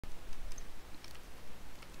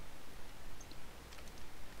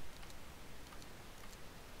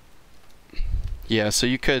Yeah, so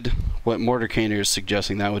you could, what Mortarcaner is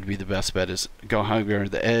suggesting that would be the best bet is go hover over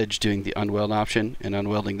the edge, doing the unweld option and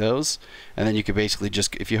unwelding those, and then you can basically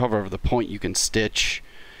just, if you hover over the point, you can stitch.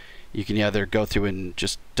 You can either go through and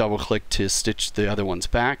just double click to stitch the other ones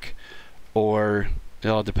back, or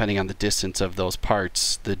depending on the distance of those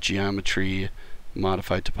parts, the geometry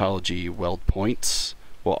modified topology weld points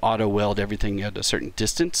will auto weld everything at a certain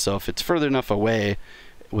distance. So if it's further enough away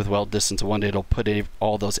with weld distance 1, it'll put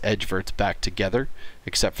all those edge verts back together,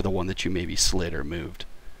 except for the one that you maybe slid or moved.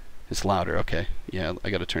 It's louder. Okay, yeah, I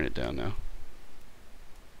gotta turn it down now.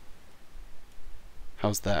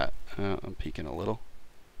 How's that? I'm peeking a little.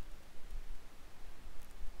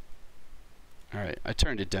 Alright, I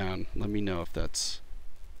turned it down. Let me know if that's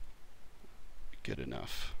good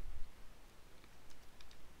enough.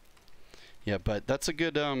 Yeah, but that's a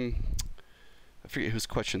good, I forget whose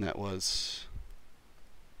question that was.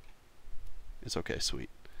 It's okay,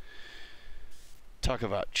 sweet. Talk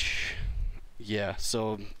about, yeah,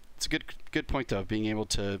 so it's a good point though, being able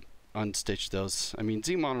to unstitch those. I mean,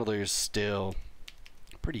 ZModeler is still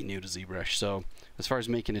pretty new to ZBrush, so as far as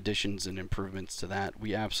making additions and improvements to that,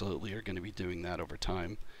 we absolutely are going to be doing that over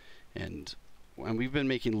time. And we've been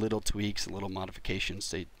making little tweaks and little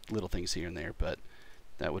modifications, little things here and there, but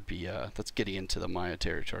that would be, that's getting into the Maya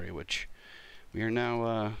territory, which we are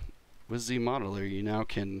now, with ZModeler, you now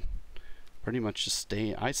can pretty much just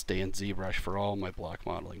I stay in ZBrush for all my block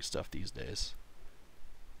modeling stuff these days.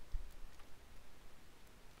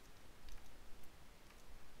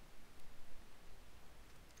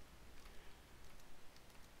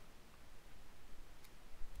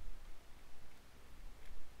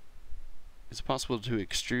 Is it possible to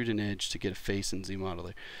extrude an edge to get a face in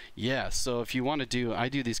ZModeler? Yeah, so if you want to do, I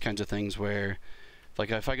do these kinds of things where, like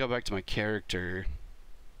if I go back to my character,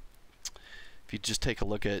 if you just take a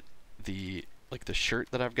look at the shirt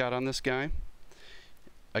that I've got on this guy,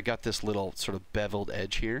 I got this little sort of beveled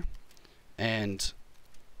edge here, and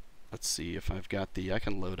let's see if I've got I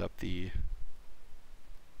can load up the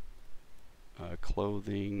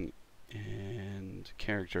clothing and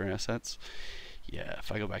character assets. Yeah,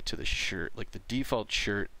 if I go back to the shirt, like the default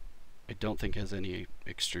shirt, I don't think has any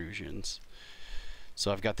extrusions.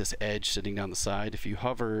 So I've got this edge sitting down the side. If you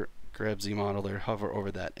hover, grab ZModeler, hover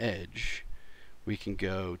over that edge, we can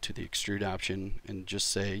go to the extrude option and just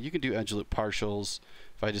say, you can do edge loop partials.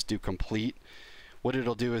 If I just do complete, what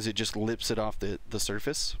it'll do is it just lips it off the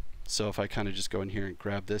surface. So if I kind of just go in here and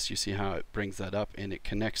grab this, you see how it brings that up and it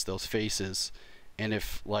connects those faces. And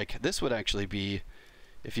if, like, this would actually be,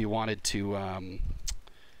 if you wanted to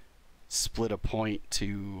split a point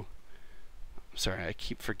to, sorry, I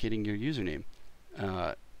keep forgetting your username.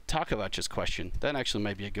 Talk about just question. That actually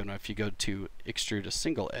might be a good one. If you go to extrude a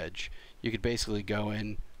single edge, you could basically go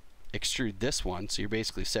and extrude this one. So you're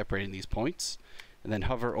basically separating these points, and then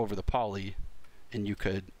hover over the poly, and you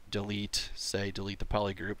could delete the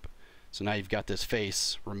poly group. So now you've got this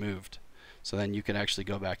face removed. So then you can actually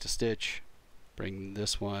go back to stitch, bring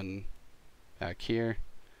this one back here,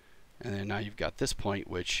 and then now you've got this point,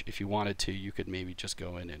 which if you wanted to, you could maybe just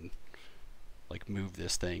go in and like move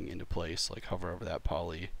this thing into place, like hover over that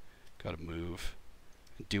poly, go to move,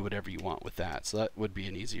 and do whatever you want with that. So that would be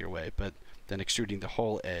an easier way, but then extruding the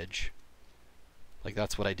whole edge, like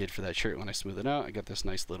that's what I did for that shirt. When I smooth it out, I got this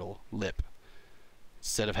nice little lip,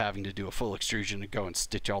 instead of having to do a full extrusion and go and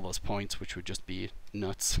stitch all those points, which would just be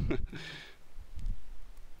nuts.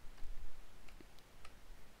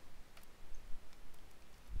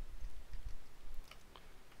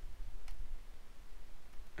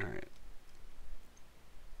 Alright.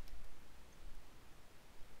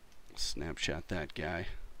 Snapshot that guy.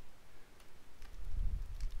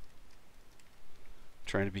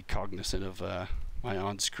 Trying to be cognizant of my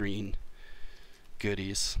on-screen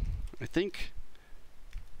goodies. I think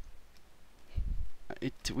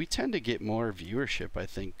we tend to get more viewership, I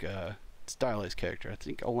think, stylized character. I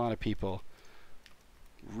think a lot of people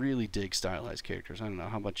really dig stylized characters. I don't know,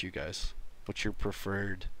 how about you guys? What's your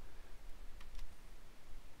preferred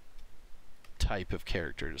type of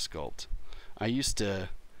character to sculpt? I used to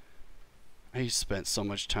spend so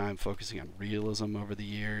much time focusing on realism over the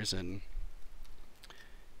years, and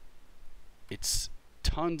it's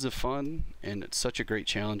tons of fun, and it's such a great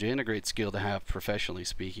challenge and a great skill to have professionally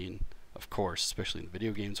speaking, of course, especially in the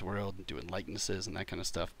video games world and doing likenesses and that kind of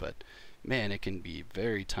stuff, but man, it can be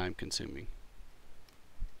very time consuming.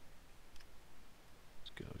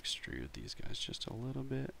 Let's go extrude these guys just a little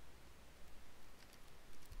bit.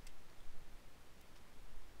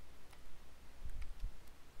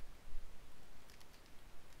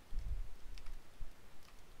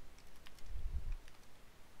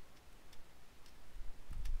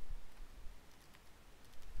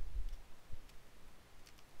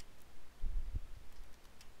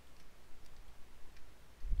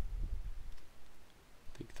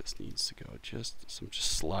 this needs to go just, so I'm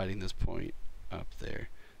just sliding this point up there.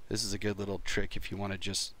 This is a good little trick if you want to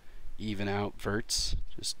just even out verts,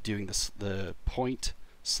 just doing this, the point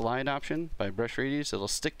slide option by brush radius. It'll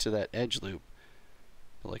stick to that edge loop,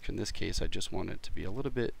 but like in this case I just want it to be a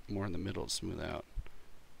little bit more in the middle to smooth out.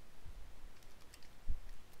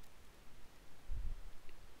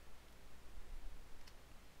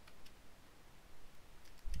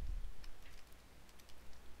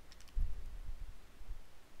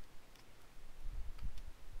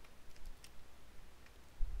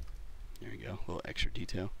 There you go, a little extra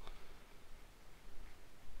detail.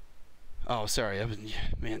 Oh, sorry,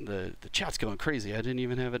 man, the chat's going crazy. I didn't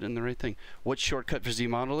even have it in the right thing. What shortcut for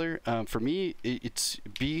ZModeler? For me, it's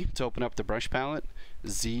B to open up the brush palette,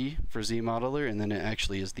 Z for ZModeler, and then it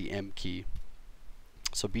actually is the M key.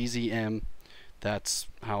 So BZM, that's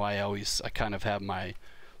how I kind of have my,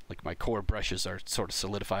 like my core brushes are sort of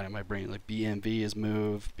solidified in my brain. Like BMV is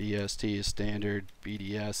move, BST is standard,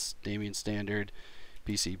 BDS, Damien standard,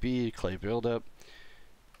 PCB, clay buildup.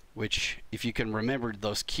 Which, if you can remember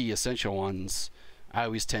those key essential ones, I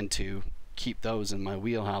always tend to keep those in my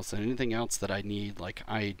wheelhouse, and anything else that I need, like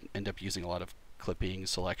I end up using a lot of clipping,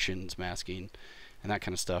 selections, masking, and that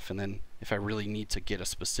kind of stuff. And then if I really need to get a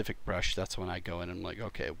specific brush, that's when I go in and I'm like,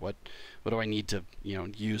 okay, what do I need to, you know,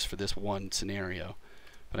 use for this one scenario?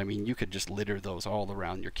 But I mean, you could just litter those all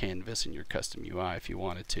around your canvas and your custom UI if you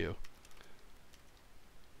wanted to.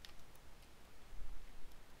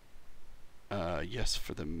 Yes,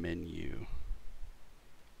 for the menu.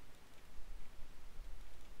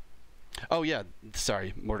 Oh yeah,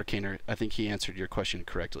 sorry, Mordekainer. I think he answered your question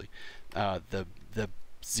correctly. The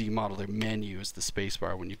ZModeler menu is the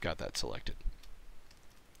spacebar when you've got that selected.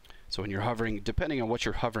 So when you're hovering, depending on what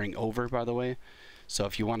you're hovering over, by the way. So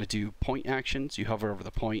if you want to do point actions, you hover over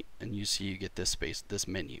the point, and you get this this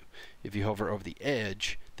menu. If you hover over the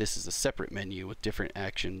edge, this is a separate menu with different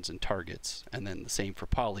actions and targets. And then the same for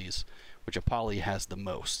polys, which a poly has the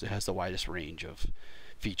most. It has the widest range of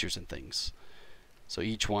features and things. So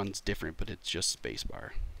each one's different, but it's just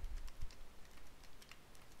spacebar.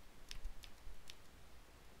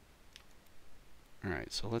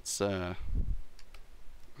 Alright, so let's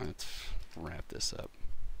wrap this up.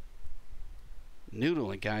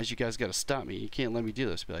 Noodling, guys, you guys got to stop me. You can't let me do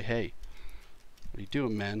this. Be like, hey, what are you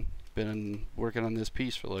doing, man? Been working on this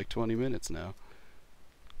piece for like 20 minutes now.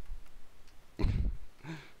 So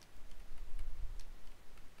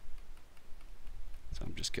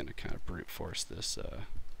I'm just going to kind of brute force this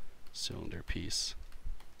cylinder piece.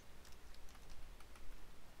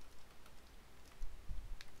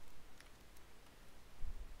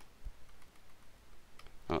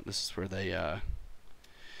 Oh, this is where they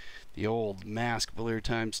the old mask Blair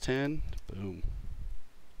times 10. Boom.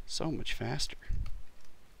 So much faster.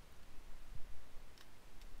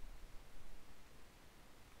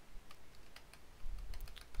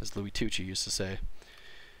 As Louis Tucci used to say,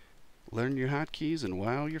 learn your hotkeys and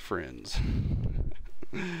wow your friends.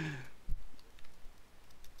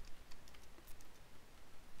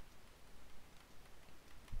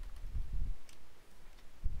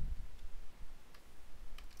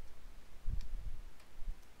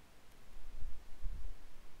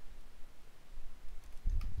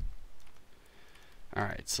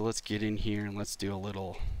 Alright, so let's get in here and let's do a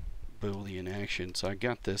little Boolean action. So I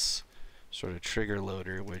got this sort of trigger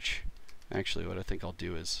loader, which actually what I think I'll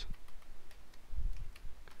do is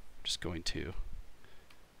I'm just going to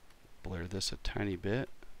blur this a tiny bit.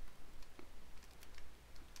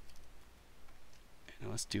 And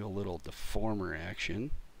let's do a little deformer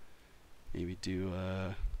action. Maybe do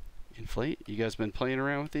inflate. You guys been playing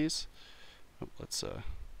around with these? Oh, let's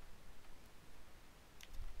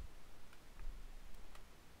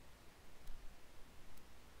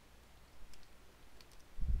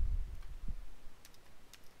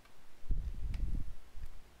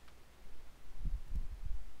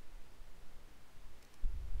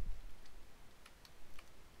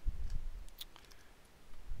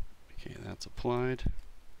okay, that's applied.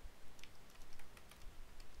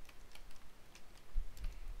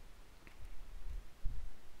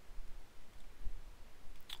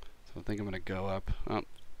 So I think I'm going to go up. Oh, I'm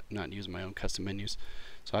not using my own custom menus.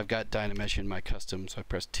 So I've got Dynamesh in my custom, so I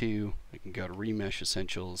press 2. I can go to Remesh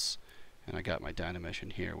Essentials, and I got my Dynamesh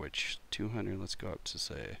in here, which 200, let's go up to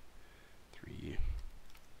say 3.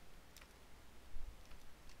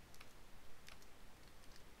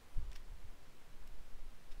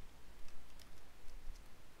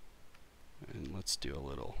 And let's do a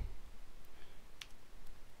little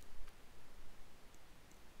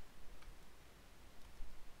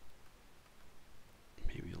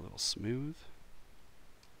maybe a little smooth.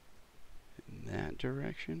 And that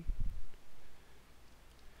direction.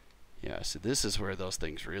 Yeah, so this is where those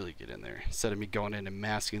things really get in there. Instead of me going in and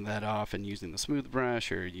masking that off and using the smooth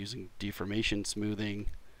brush or using deformation smoothing,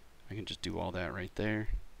 I can just do all that right there.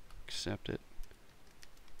 Accept it.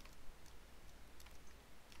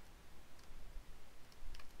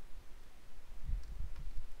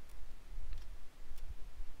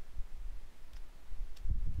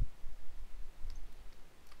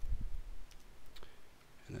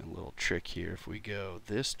 And then a little trick here, if we go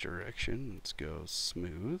this direction, let's go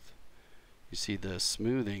smooth. You see the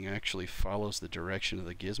smoothing actually follows the direction of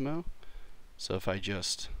the gizmo. So if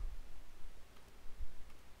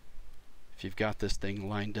you've got this thing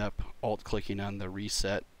lined up, alt clicking on the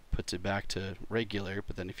reset puts it back to regular,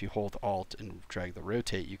 but then if you hold alt and drag the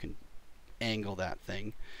rotate, you can angle that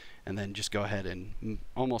thing, and then just go ahead and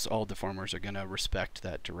almost all deformers are going to respect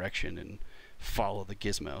that direction and follow the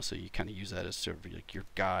gizmo, so you kind of use that as sort of like your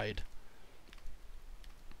guide.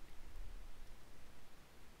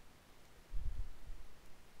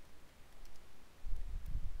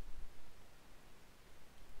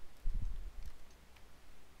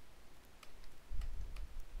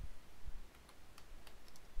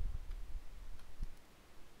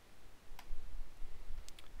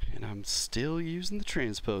 And I'm still using the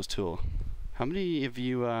transpose tool. How many of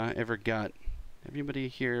you everybody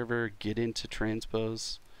here ever get into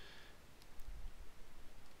transpose?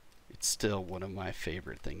 It's still one of my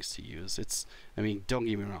favorite things to use. I mean, don't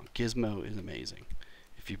get me wrong, gizmo is amazing.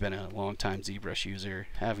 If you've been a long time ZBrush user,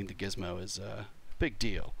 having the gizmo is a big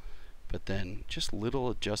deal. But then just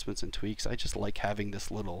little adjustments and tweaks. I just like having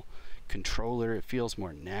this little controller. It feels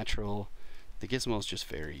more natural. The gizmo is just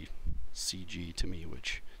very CG to me,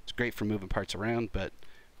 which is great for moving parts around, but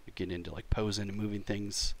you get into like posing and moving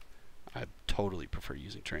things, I totally prefer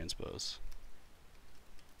using transpose.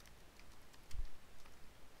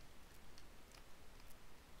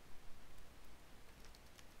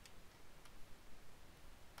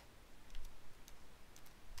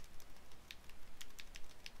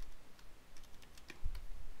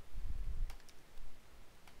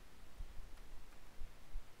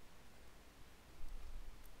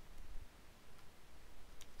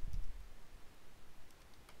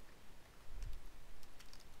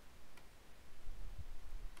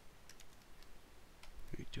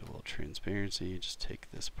 Do a little transparency, just take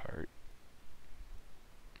this part.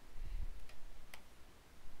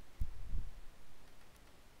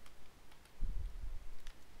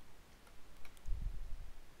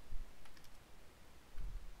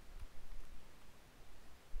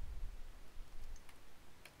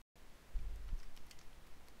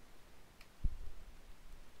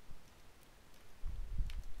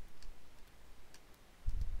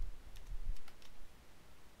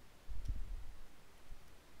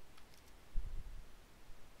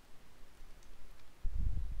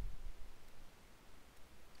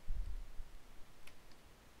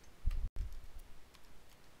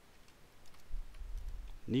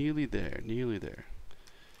 Nearly there, nearly there.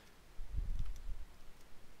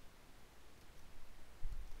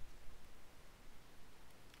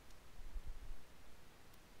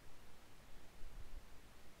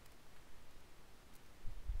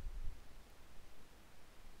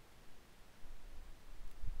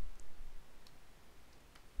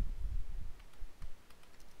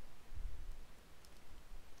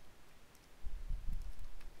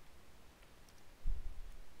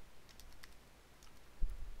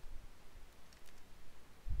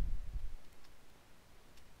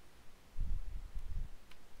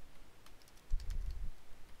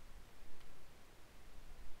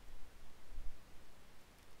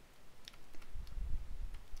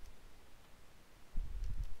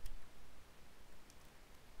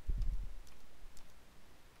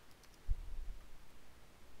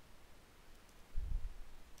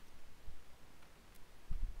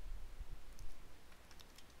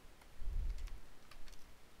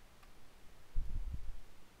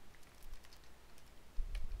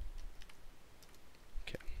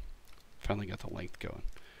 Finally got the length going.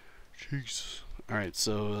 Jeez. Alright,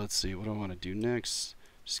 so let's see, what do I want to do next?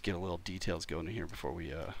 Just get a little details going in here before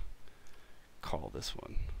we call this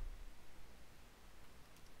one.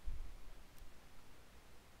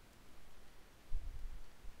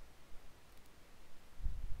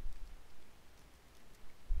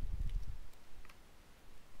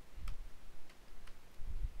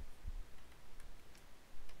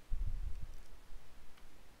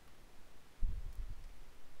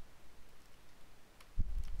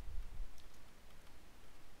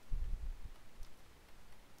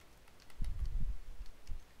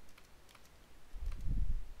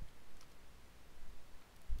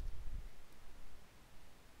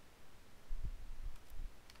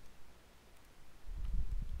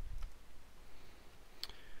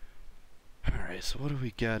 Alright, so what do we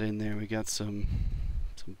got in there? We got some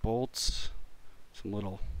bolts, some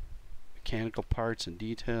little mechanical parts and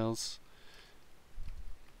details.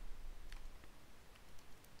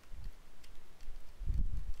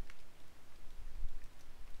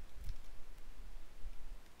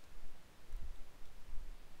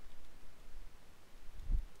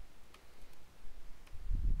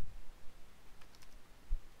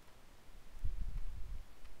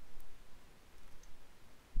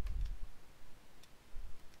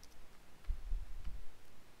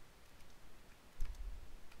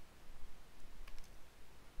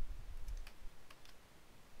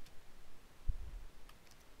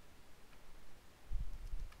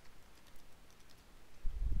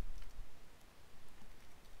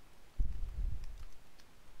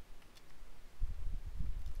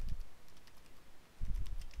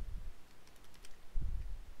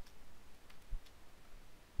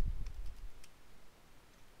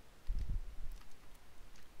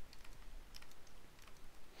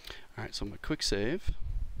 Alright, so my quick save.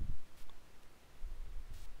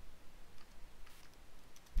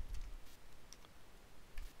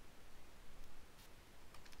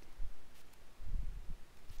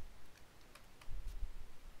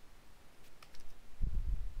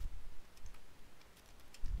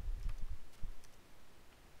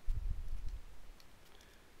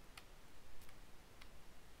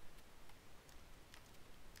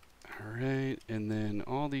 Alright, and then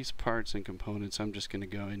all these parts and components, I'm just going to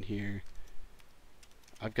go in here.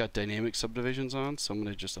 I've got dynamic subdivisions on, so I'm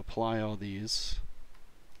going to just apply all these.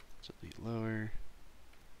 Delete lower.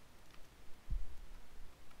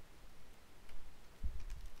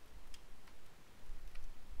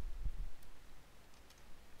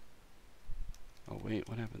 Oh wait,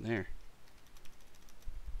 what happened there?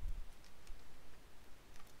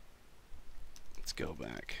 Let's go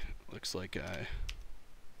back. Looks like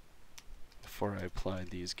before I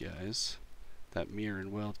applied these guys, that mirror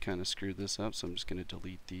and weld kind of screwed this up, so I'm just going to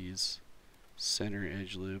delete these center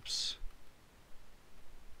edge loops.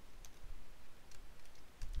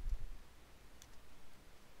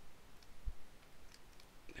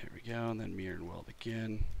 There we go, and then mirror and weld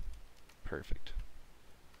again. Perfect.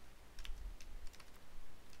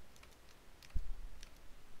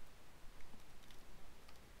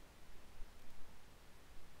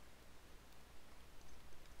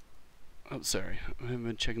 Oh, sorry, I haven't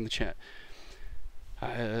been checking the chat.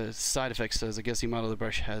 Side effect says, I guess the model of the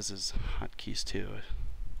brush has his hotkeys too.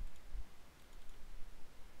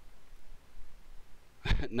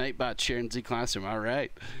 Nightbot sharing Z Classroom,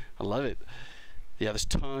 alright. I love it. Yeah, there's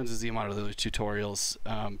tons of Z model tutorials.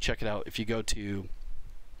 Check it out. If you go to,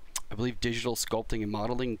 I believe, digital sculpting and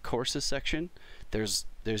modeling courses section, there's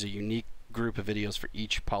a unique group of videos for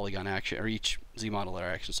each polygon action, or each Z modeler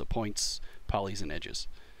action, so points, polys, and edges.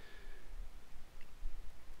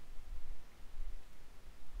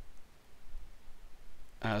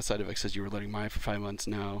 Side effect says you were learning Maya for 5 months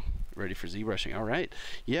now, ready for ZBrushing. All right,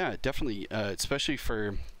 yeah, definitely, especially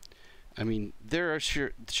for, I mean, there are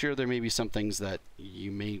sure there may be some things that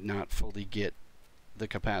you may not fully get the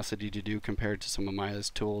capacity to do compared to some of Maya's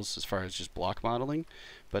tools as far as just block modeling,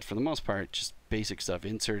 but for the most part, just basic stuff: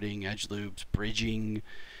 inserting edge loops, bridging,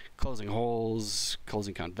 closing holes,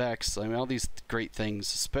 closing convex. I mean, all these great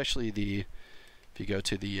things, especially if you go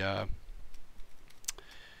to the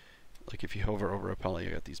like if you hover over a poly, I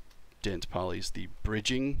got these dense polys, the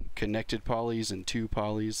bridging, connected polys, and two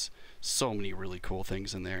polys. So many really cool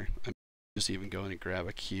things in there. I'm just even going and grab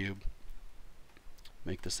a cube,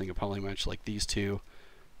 make this thing a poly mesh like these two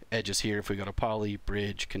edges here. If we go to poly,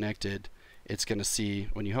 bridge, connected, it's going to see,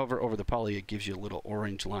 when you hover over the poly, it gives you a little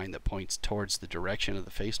orange line that points towards the direction of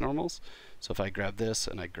the face normals. So if I grab this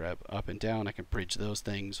and I grab up and down, I can bridge those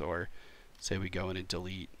things, or say we go in and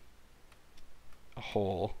delete a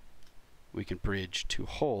hole, we can bridge two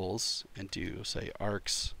holes and do, say,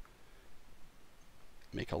 arcs,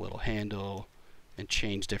 make a little handle, and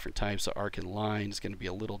change different types. So arc and line is going to be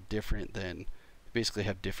a little different than, basically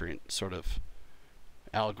have different sort of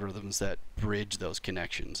algorithms that bridge those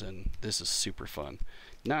connections, and this is super fun.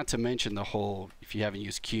 Not to mention the whole, if you haven't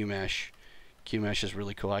used QMesh, QMesh is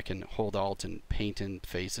really cool. I can hold Alt and paint in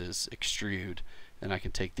faces, extrude, and I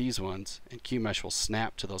can take these ones, and QMesh will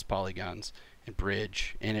snap to those polygons and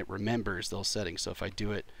bridge, and it remembers those settings. So if I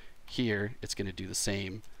do it here, it's going to do the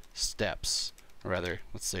same steps, or rather,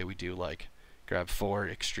 let's say we do like grab 4,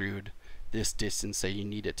 extrude this distance, say you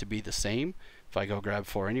need it to be the same. If I go grab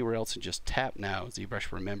 4 anywhere else and just tap now,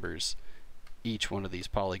 ZBrush remembers each one of these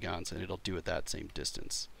polygons, and it'll do it that same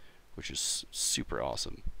distance, which is super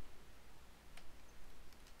awesome.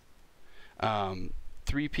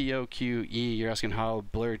 3POQE, you're asking how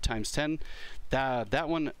Blair times 10. That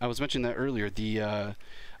one, I was mentioning that earlier.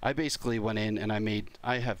 I basically went in and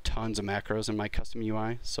I have tons of macros in my custom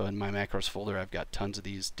UI. So in my macros folder, I've got tons of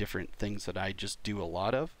these different things that I just do a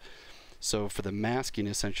lot of. So for the masking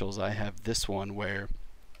essentials, I have this one where,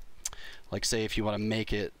 like, say if you want to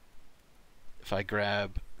make it, if I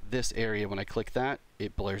grab this area, when I click that,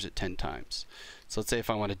 it blurs it 10 times. So let's say if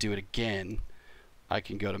I want to do it again, I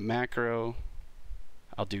can go to macro,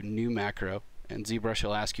 I'll do new macro, and ZBrush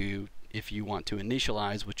will ask you if you want to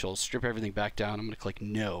initialize, which will strip everything back down. I'm going to click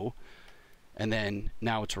no, and then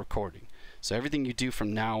now it's recording. So everything you do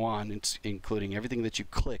from now on, including everything that you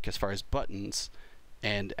click as far as buttons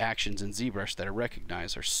and actions in ZBrush that are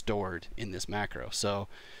recognized, are stored in this macro. So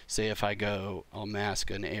say if I go, I'll mask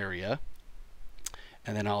an area,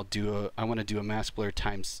 and then I want to do a mask blur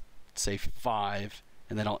times, say 5,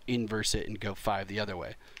 and then I'll inverse it and go 5 the other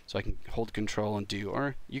way. So I can hold control and do,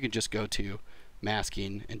 or you can just go to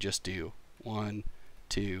masking and just do 1,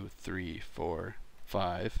 2, 3, 4,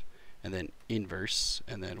 5, and then inverse,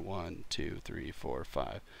 and then 1, 2, 3, 4,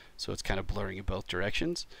 5. So it's kind of blurring in both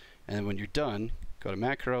directions. And then when you're done, go to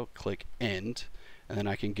macro, click end, and then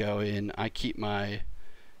I can go in. I keep my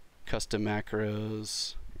custom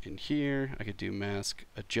macros in here. I could do mask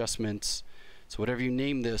adjustments. So whatever you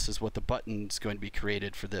name this is what the button's going to be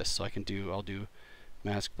created for this. So I'll do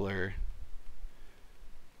mask blur.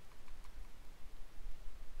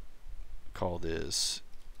 Call this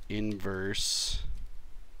inverse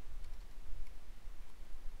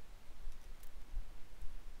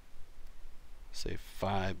say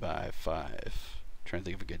 5 by 5. Trying to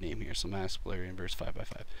think of a good name here. So mask blur inverse 5 by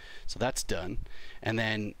 5. So that's done. And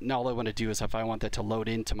then now all I want to do is, if I want that to load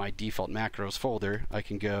into my default macros folder, I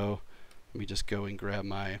can go, let me just go and grab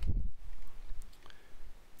my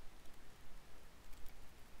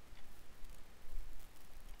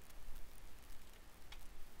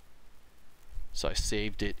so I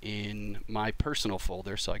saved it in my personal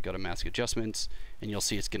folder. So I go to mask adjustments, and you'll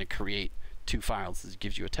see it's going to create 2 files. It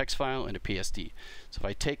gives you a text file and a PSD. So if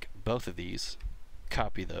I take both of these,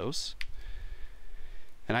 copy those,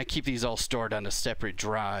 and I keep these all stored on a separate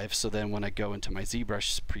drive, so then when I go into my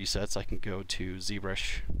ZBrush presets, I can go to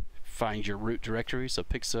ZBrush, find your root directory, so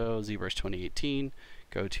Pixo, ZBrush 2018,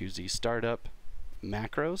 go to Z Startup,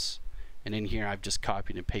 Macros, and in here I've just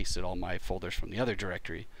copied and pasted all my folders from the other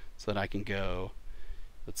directory, so that I can go,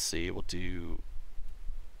 let's see, we'll do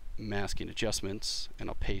masking adjustments, and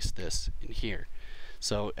I'll paste this in here.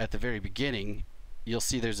 So at the very beginning, you'll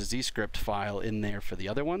see there's a ZScript file in there for the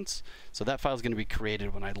other ones. So that file is going to be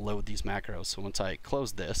created when I load these macros. So once I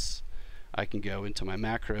close this, I can go into my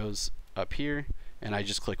macros up here, and I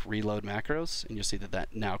just click reload macros, and you'll see that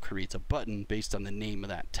that now creates a button based on the name of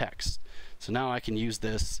that text. So now I can use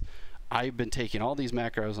this. I've been taking all these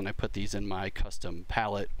macros and I put these in my custom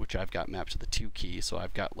palette, which I've got mapped to the 2 key. So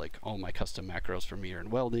I've got like all my custom macros for mirror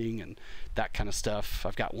and welding and that kind of stuff.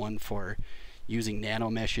 I've got one for using nano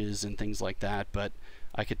meshes and things like that, but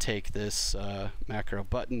I could take this macro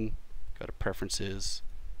button, go to preferences,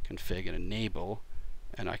 config and enable,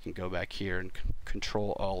 and I can go back here and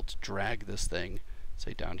control alt drag this thing,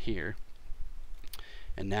 say down here.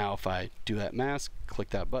 And now if I do that mask, click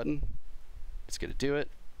that button, it's going to do it,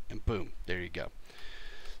 and boom, there you go.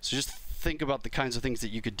 So just think about the kinds of things that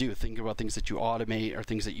you could do. Think about things that you automate or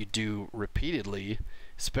things that you do repeatedly,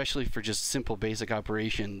 especially for just simple basic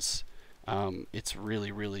operations. It's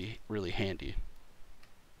really, really, really handy.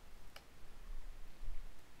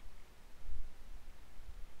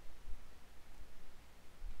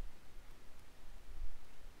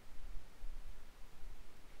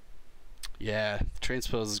 Yeah,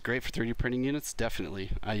 transpose is great for 3D printing units,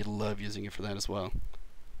 definitely. I love using it for that as well.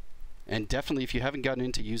 And definitely, if you haven't gotten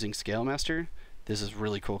into using ScaleMaster, this is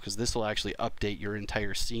really cool, because this will actually update your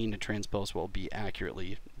entire scene, and transpose will be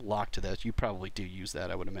accurately locked to that. You probably do use that,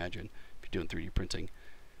 I would imagine, if you're doing 3D printing.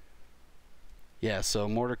 Yeah, so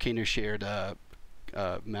Mortarkaner shared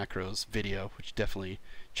macros video, which definitely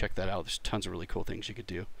check that out. There's tons of really cool things you could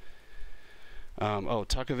do. Oh,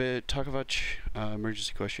 Takovich,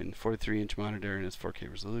 emergency question, 43-inch monitor and its 4K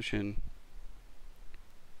resolution.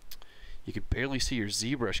 You can barely see your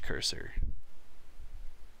ZBrush cursor.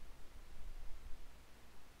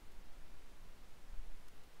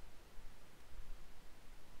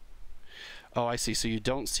 Oh, I see. So you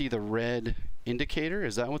don't see the red indicator?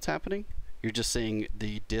 Is that what's happening? You're just seeing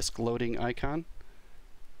the disk loading icon?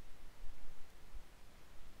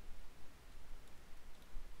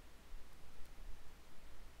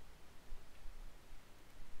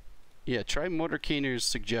 Yeah, try Mortarkaner's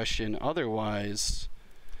suggestion. Otherwise,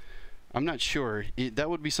 I'm not sure. That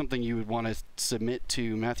would be something you would want to submit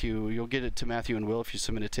to Matthew. You'll get it to Matthew and Will if you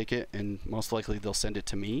submit a ticket, and most likely they'll send it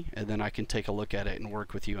to me, and then I can take a look at it and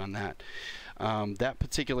work with you on that. That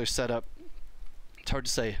particular setup, it's hard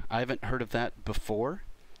to say. I haven't heard of that before.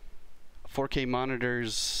 4K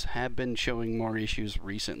monitors have been showing more issues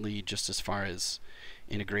recently, just as far as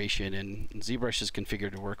integration, and ZBrush is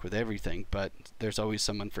configured to work with everything, but there's always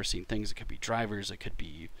some unforeseen things. It could be drivers, it could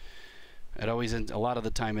be... It always ends, a lot of the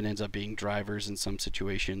time it ends up being drivers in some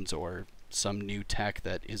situations, or some new tech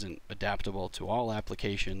that isn't adaptable to all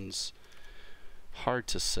applications. Hard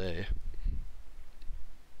to say.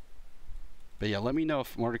 But yeah, let me know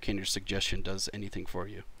if Mordecai's suggestion does anything for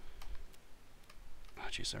you. Oh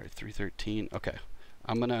geez, sorry, 313. Okay,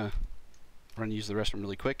 I'm gonna run and use the restroom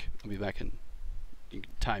really quick. I'll be back in, you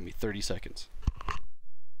can time me 30 seconds.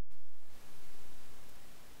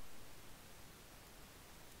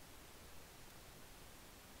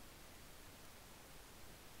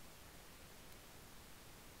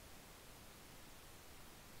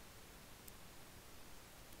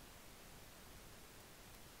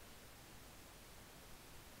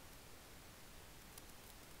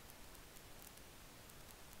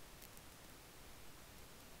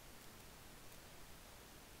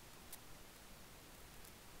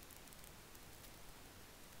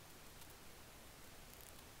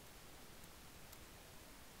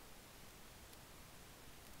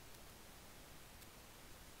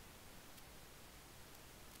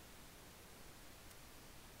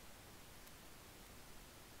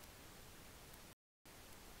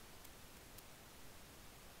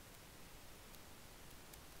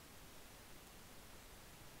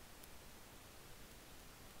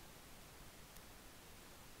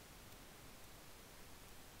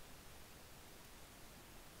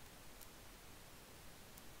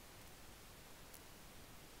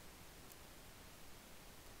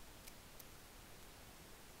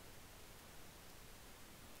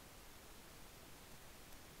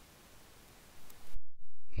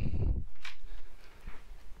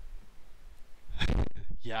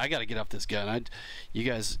 Yeah, I gotta get off this gun. You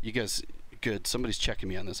guys, good. Somebody's checking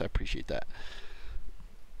me on this. I appreciate that.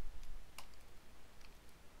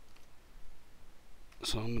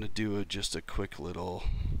 So I'm gonna do just a quick little,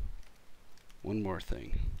 one more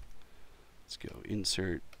thing. Let's go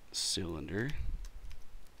insert cylinder.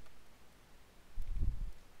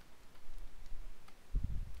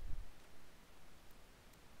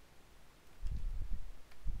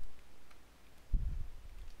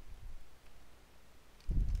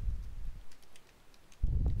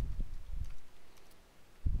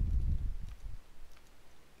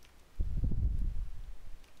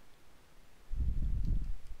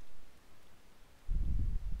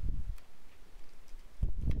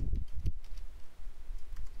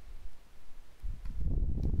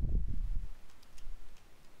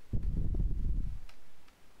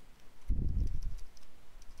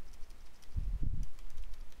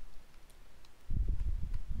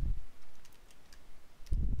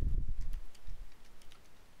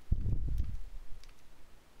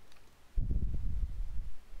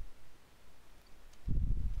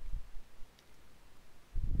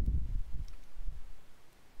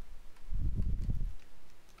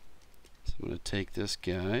 I'm going to take this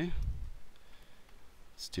guy.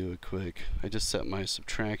 Let's do a quick, I just set my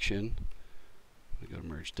subtraction. I'm going to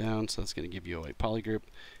go merge down, so that's going to give you a white polygroup.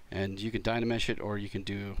 And you can dynamesh it, or you can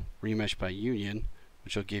do remesh by union,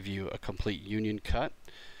 which will give you a complete union cut.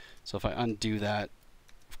 So if I undo that,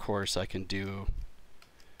 of course I can do,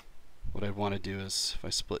 what I'd want to do is, if I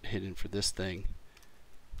split hidden for this thing,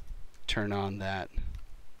 turn on that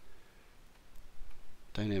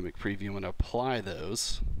dynamic preview and apply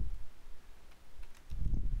those.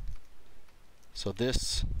 So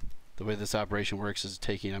this, the way this operation works is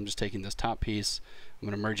I'm just taking this top piece, I'm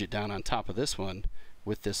going to merge it down on top of this one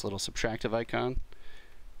with this little subtractive icon,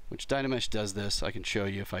 which Dynamesh does this. I can show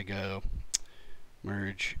you if I go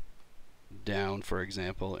merge down, for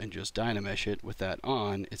example, and just Dynamesh it with that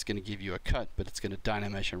on, it's going to give you a cut, but it's going to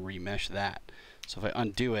Dynamesh and remesh that. So if I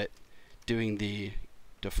undo it, doing the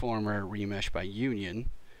deformer remesh by union,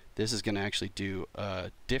 this is going to actually do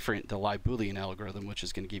the Lie-Boolean algorithm, which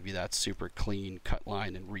is going to give you that super clean cut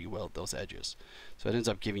line and re-weld those edges. So it ends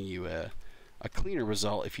up giving you a cleaner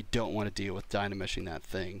result if you don't want to deal with dynameshing that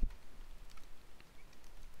thing.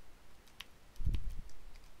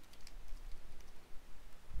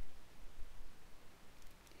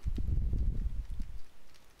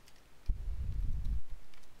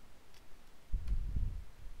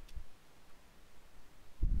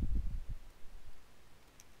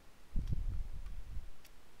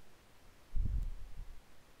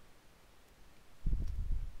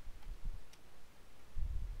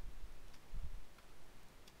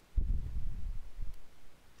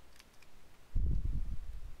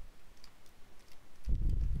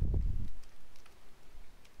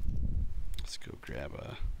 Let's go grab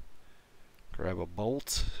a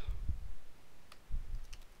bolt.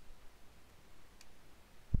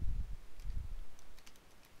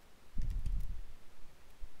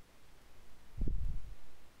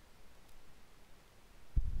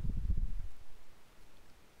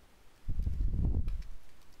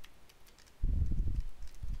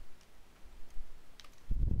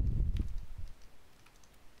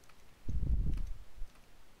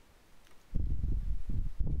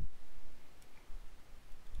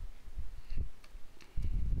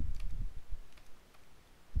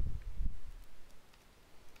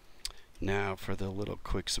 Now for the little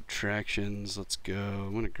quick subtractions, let's go.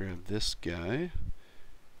 I'm going to grab this guy.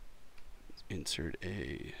 Insert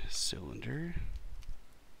a cylinder.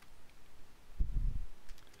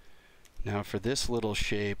 Now for this little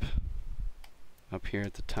shape up here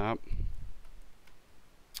at the top,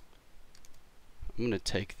 I'm going to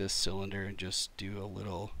take this cylinder and just do a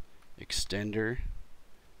little extender.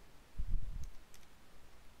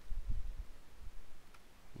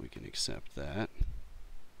 We can accept that.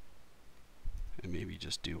 And maybe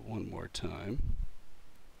just do it one more time.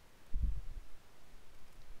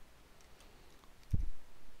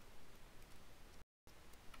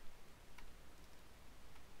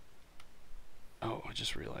 Oh, I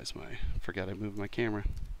just realized forgot I moved my camera.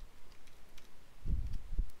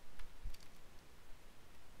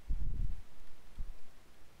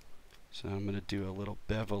 So I'm going to do a little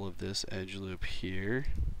bevel of this edge loop here.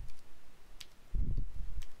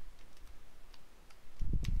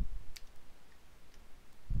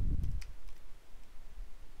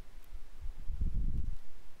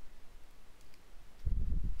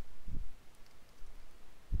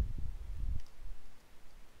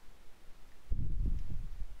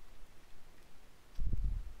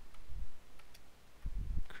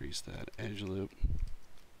 Increase that edge loop.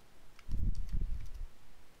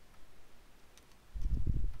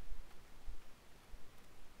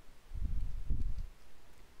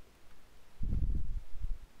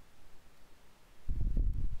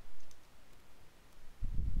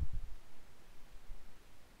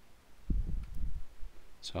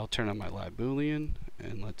 So I'll turn on my live boolean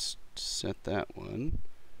and let's set that one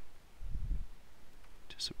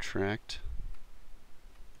to subtract.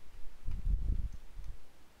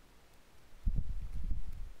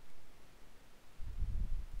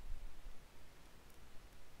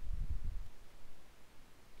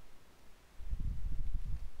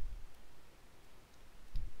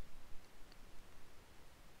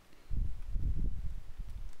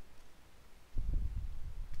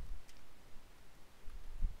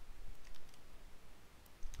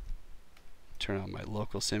 Turn on my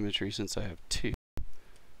local symmetry since I have two.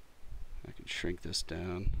 I can shrink this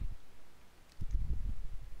down.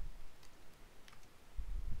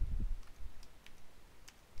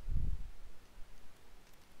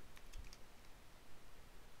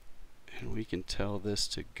 And we can tell this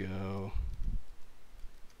to go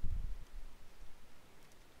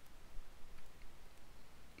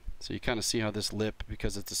so you kind of see how this lip,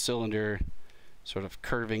 because it's a cylinder sort of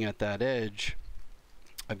curving at that edge,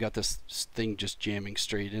 I've got this thing just jamming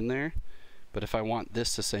straight in there. But if I want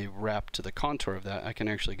this to say wrap to the contour of that, I can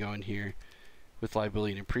actually go in here with live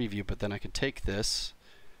boolean and preview, but then I can take this.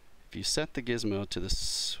 If you set the gizmo to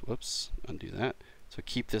this, whoops, undo that. So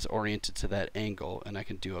keep this oriented to that angle, and I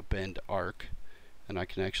can do a bend arc, and I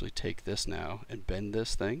can actually take this now and bend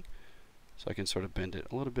this thing. So I can sort of bend it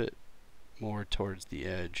a little bit more towards the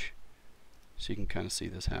edge, so you can kind of see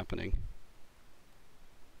this happening.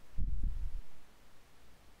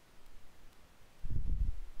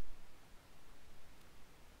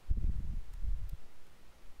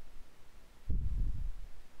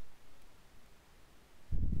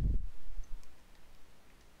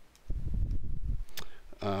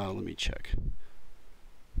 Let me check.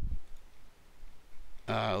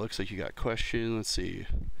 Looks like you got a question. Let's see.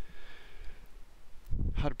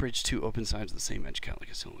 How to bridge two open sides of the same edge count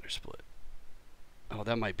like a cylinder split. Oh,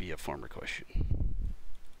 that might be a former question.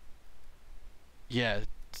 Yeah,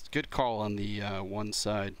 good call on the one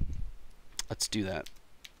side. Let's do that.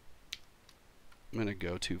 I'm going to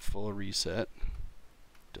go to full reset,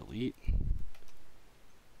 delete.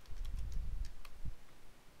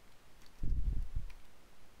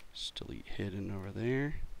 Just delete hidden over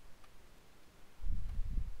there.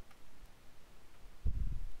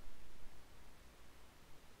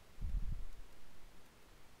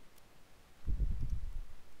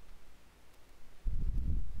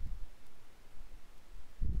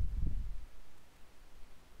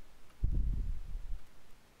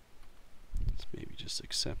 Let's maybe just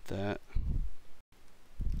accept that.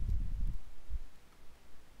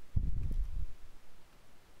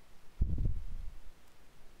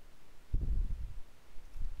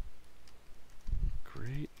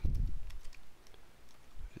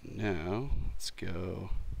 go.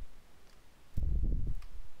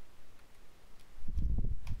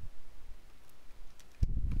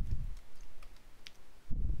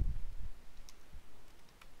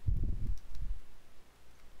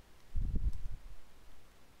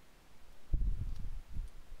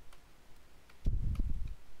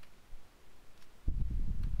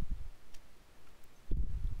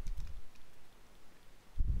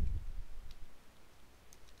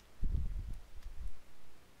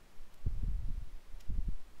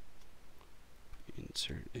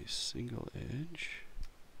 Insert a single edge.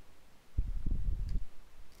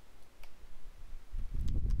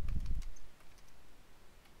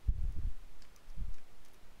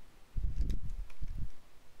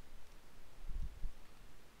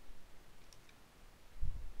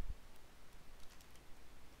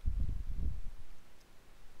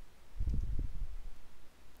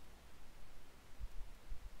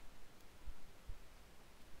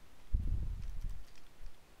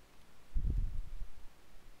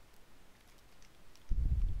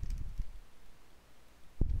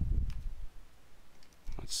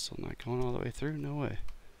 That's still not going all the way through, no way.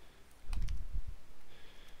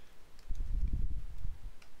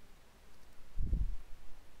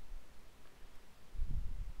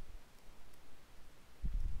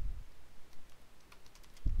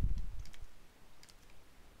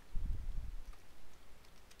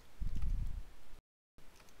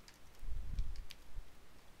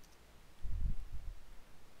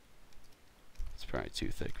 It's probably too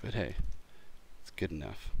thick, but hey, it's good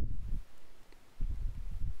enough.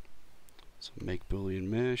 So make Boolean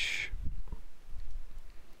mesh.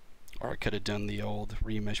 Or I could have done the old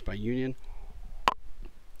remesh by union.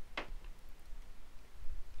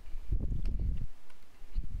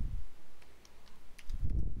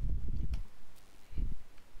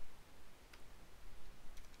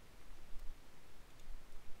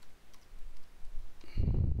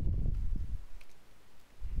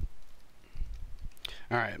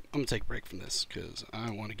 Alright, I'm going to take a break from this because I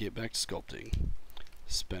want to get back to sculpting.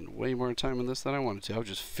 Spend way more time on this than I wanted to. I was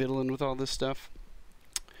just fiddling with all this stuff.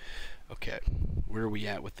 Okay, where are we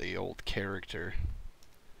at with the old character?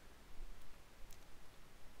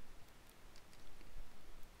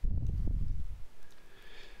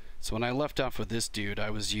 So when I left off with this dude, I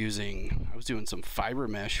was doing some fiber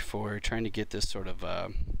mesh for trying to get this sort of I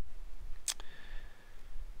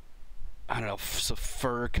don't know, some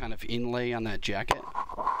fur kind of inlay on that jacket.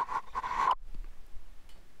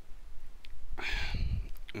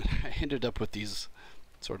 I ended up with these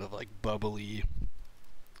sort of like bubbly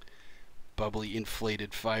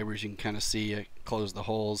inflated fibers. You can kind of see it close the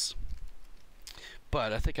holes.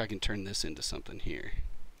 But I think I can turn this into something here.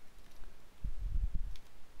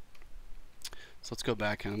 So let's go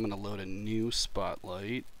back and I'm going to load a new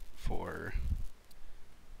spotlight for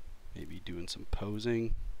maybe doing some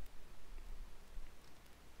posing.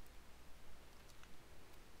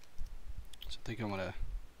 So I think I want to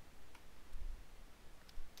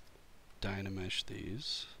dynamesh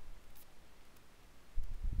these.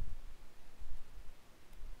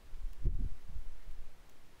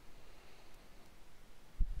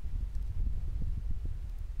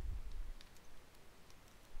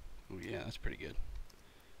 Oh yeah, that's pretty good.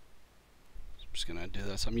 So I'm just gonna do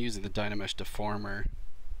this. I'm using the Dynamesh deformer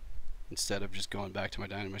instead of just going back to my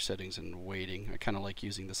Dynamesh settings and waiting. I kind of like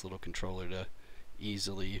using this little controller to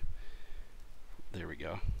easily. There we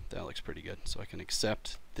go. That looks pretty good. So I can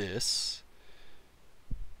accept this.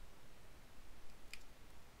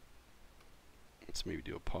 Let's maybe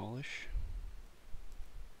do a polish.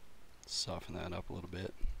 Soften that up a little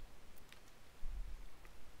bit.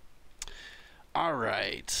 All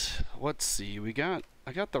right, let's see.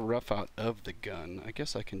 I got the rough out of the gun. I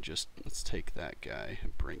guess I can just, let's take that guy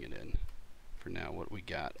and bring it in. For now, what we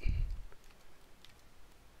got.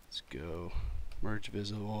 Let's go merge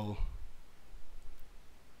visible.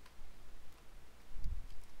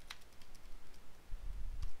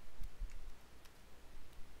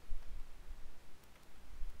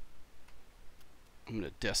 I'm going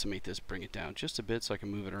to decimate this, bring it down just a bit so I can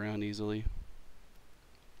move it around easily.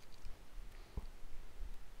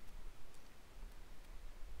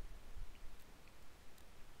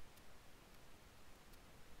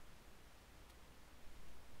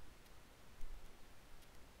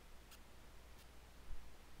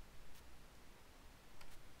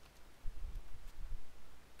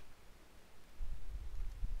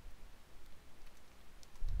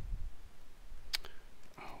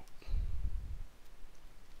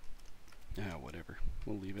 Yeah, whatever.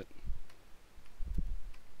 We'll leave it.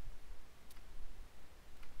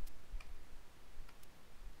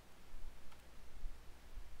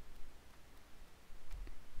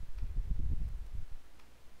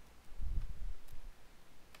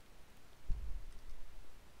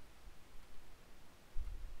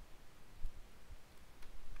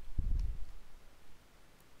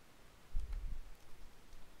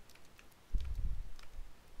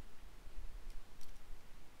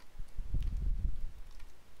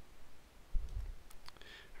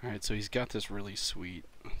 Alright, so he's got this really sweet,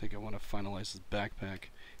 I think I want to finalize his backpack.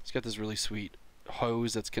 He's got this really sweet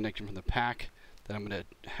hose that's connecting from the pack that I'm going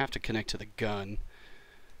to have to connect to the gun.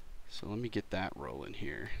 So let me get that rolling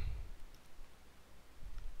here.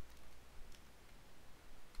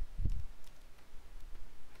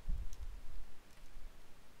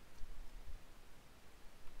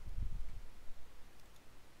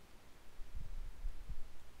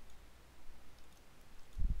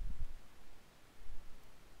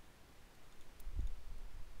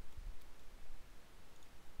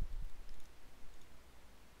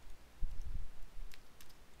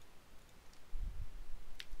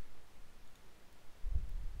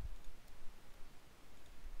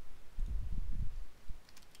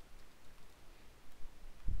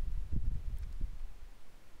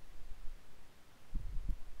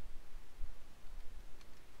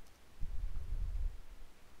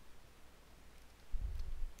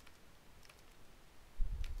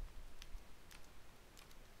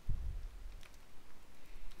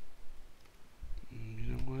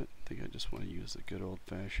 You know what? I think I just want to use the good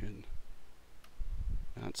old-fashioned,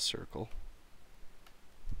 not circle.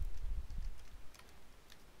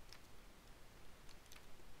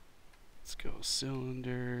 Let's go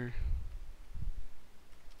cylinder.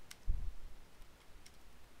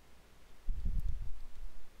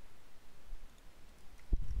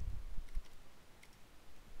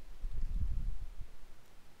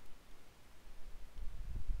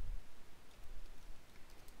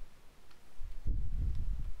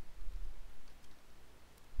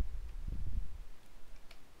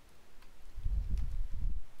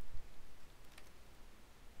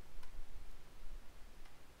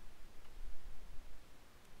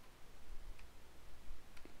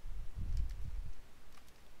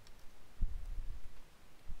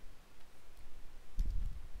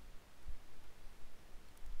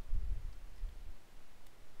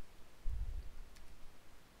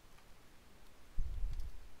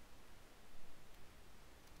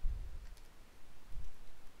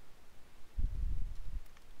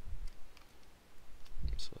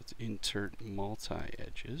 So let's insert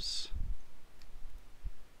multi-edges.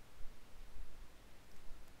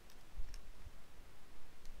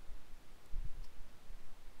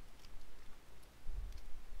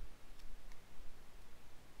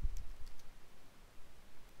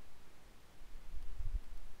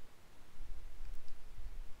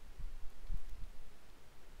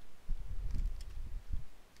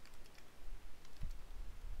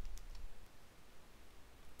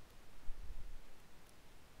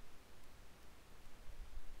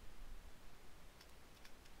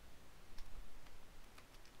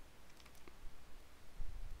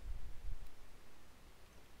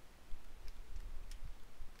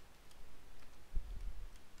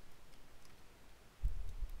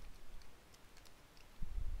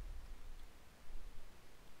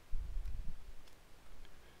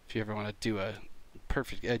 If you ever want to do a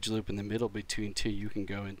perfect edge loop in the middle between two, you can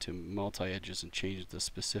go into multi-edges and change the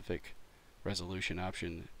specific resolution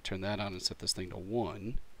option. Turn that on and set this thing to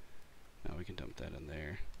 1. Now we can dump that in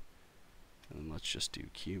there. And then let's just do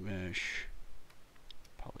Q mesh,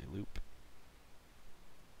 poly loop.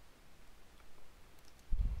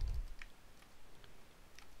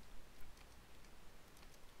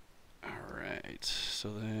 Alright,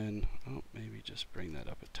 so then, oh, maybe just bring that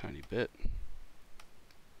up a tiny bit.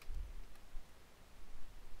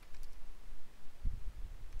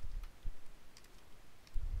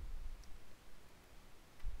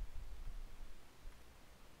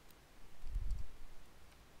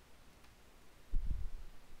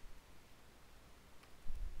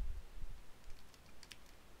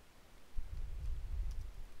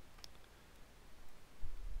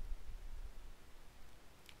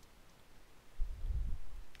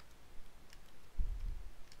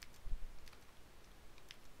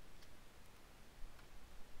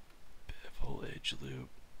 Edge loop.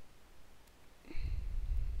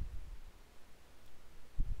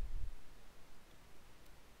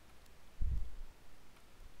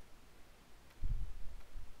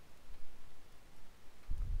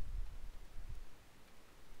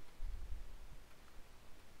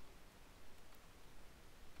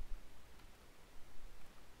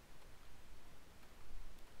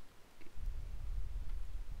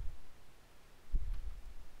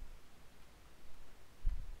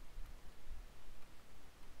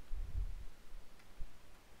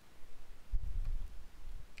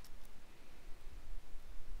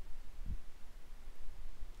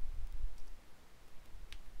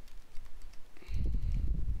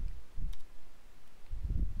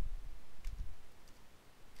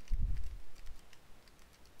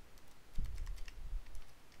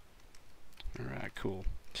 Alright, cool.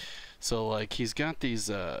 So like he's got these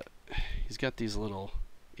little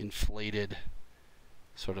inflated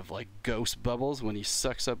sort of like ghost bubbles. When he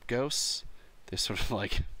sucks up ghosts, they sort of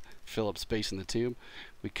like fill up space in the tube.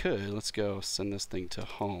 Let's go send this thing to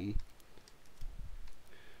home.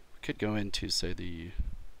 We could go into, say,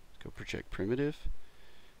 go project primitive.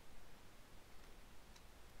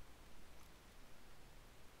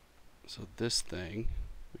 So this thing,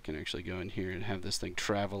 we can actually go in here and have this thing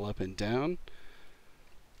travel up and down.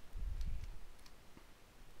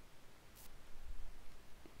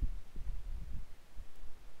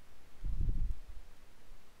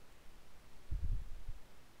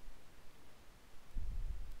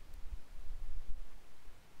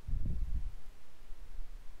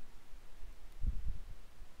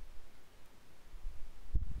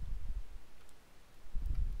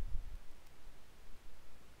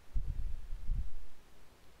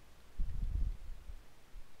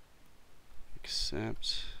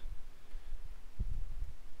 Accept.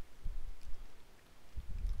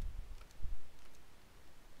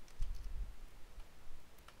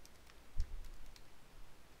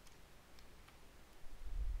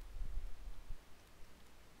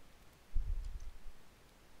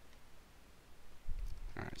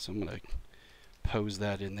 Alright, so I'm going to pose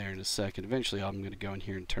that in there in a second. Eventually I'm going to go in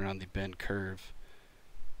here and turn on the bend curve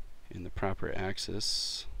in the proper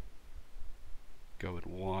axis. Go with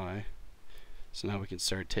Y. So now we can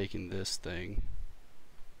start taking this thing.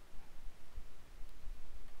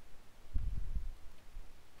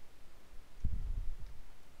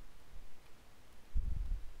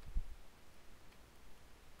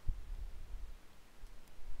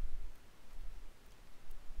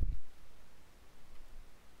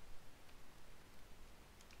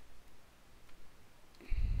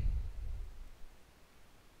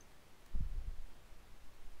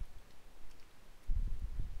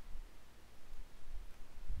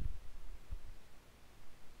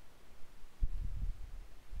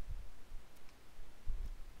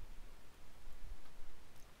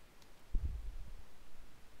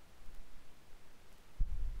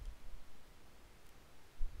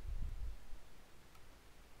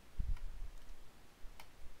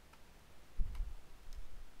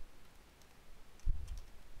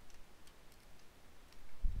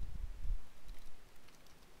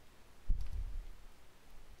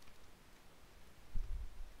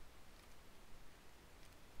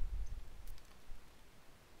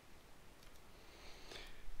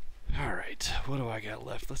 Alright, what do I got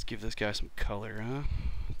left? Let's give this guy some color, huh?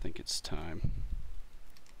 I think it's time.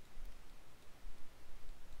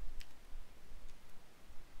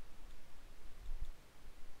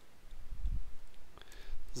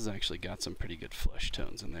 This has actually got some pretty good flesh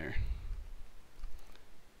tones in there.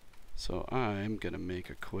 So I'm going to make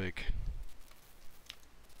a quick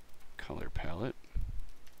color palette.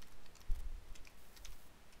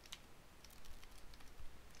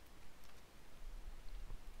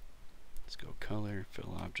 Let's go color,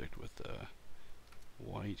 fill object with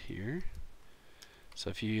white here. So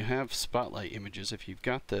if you have spotlight images, if you've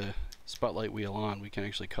got the spotlight wheel on, we can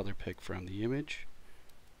actually color pick from the image.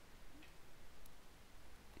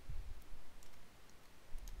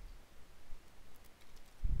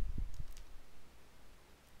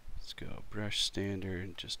 Let's go brush standard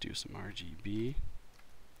and just do some RGB.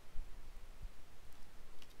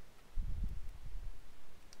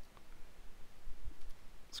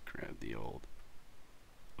 Let's grab the old,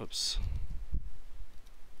 oops.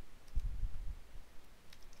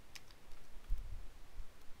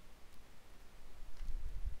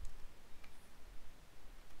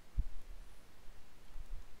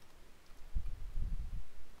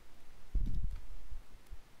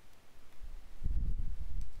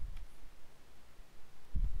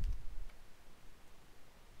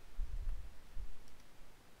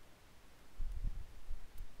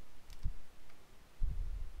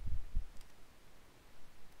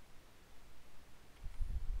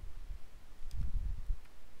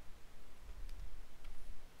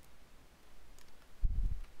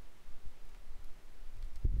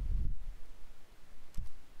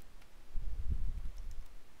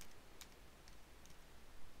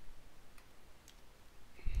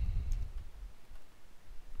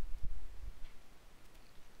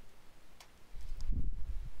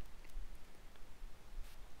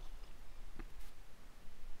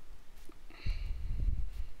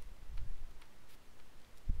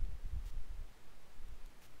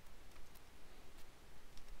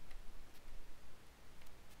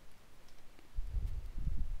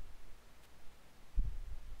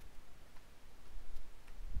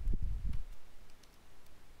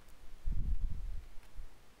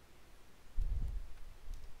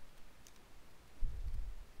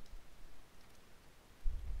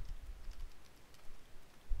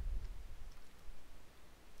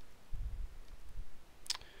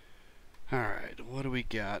 what do we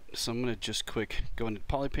got? So I'm going to just quick go into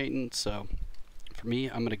poly painting. So for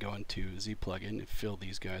me, I'm going to go into Z plugin and fill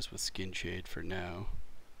these guys with skin shade for now.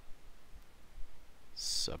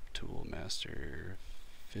 Subtool master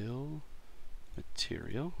fill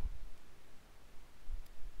material.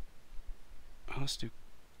 Let's do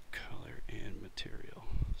color and material.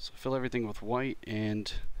 So fill everything with white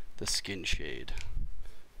and the skin shade.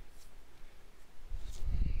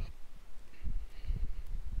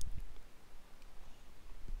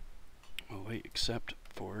 Oh wait, except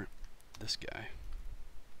for this guy.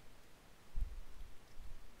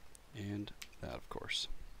 And that, of course.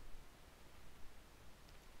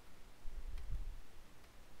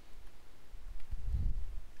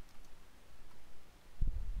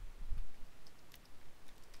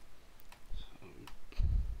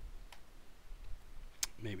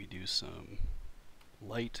 Maybe do some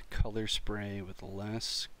light color spray with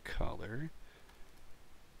less color.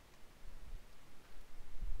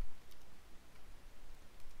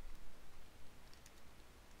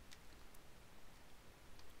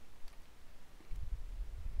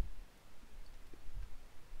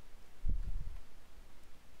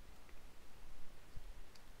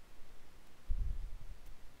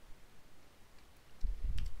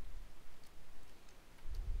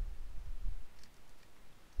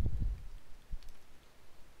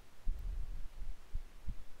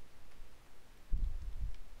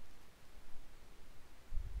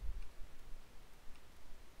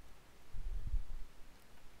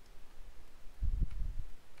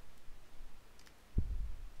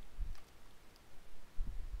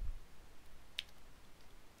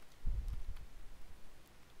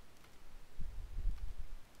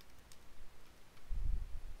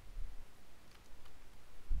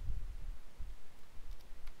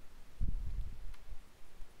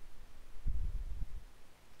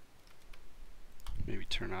 Maybe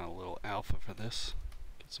turn on a little alpha for this.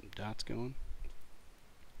 Get some dots going.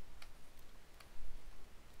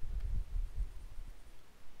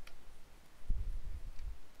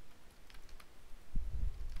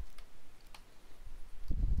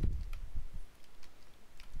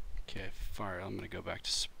 Okay, fire. I'm going to go back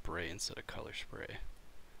to spray instead of color spray.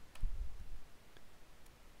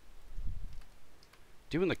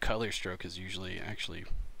 Doing the color stroke is usually actually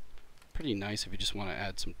pretty nice if you just want to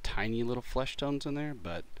add some tiny little flesh tones in there,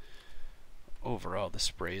 but overall the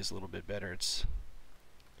spray is a little bit better. It's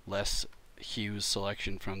less hues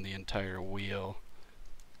selection from the entire wheel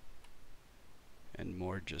and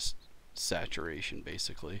more just saturation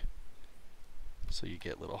basically. So you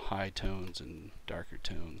get little high tones and darker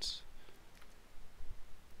tones.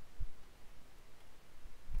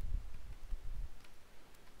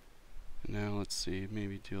 Now let's see,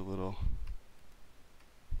 maybe do a little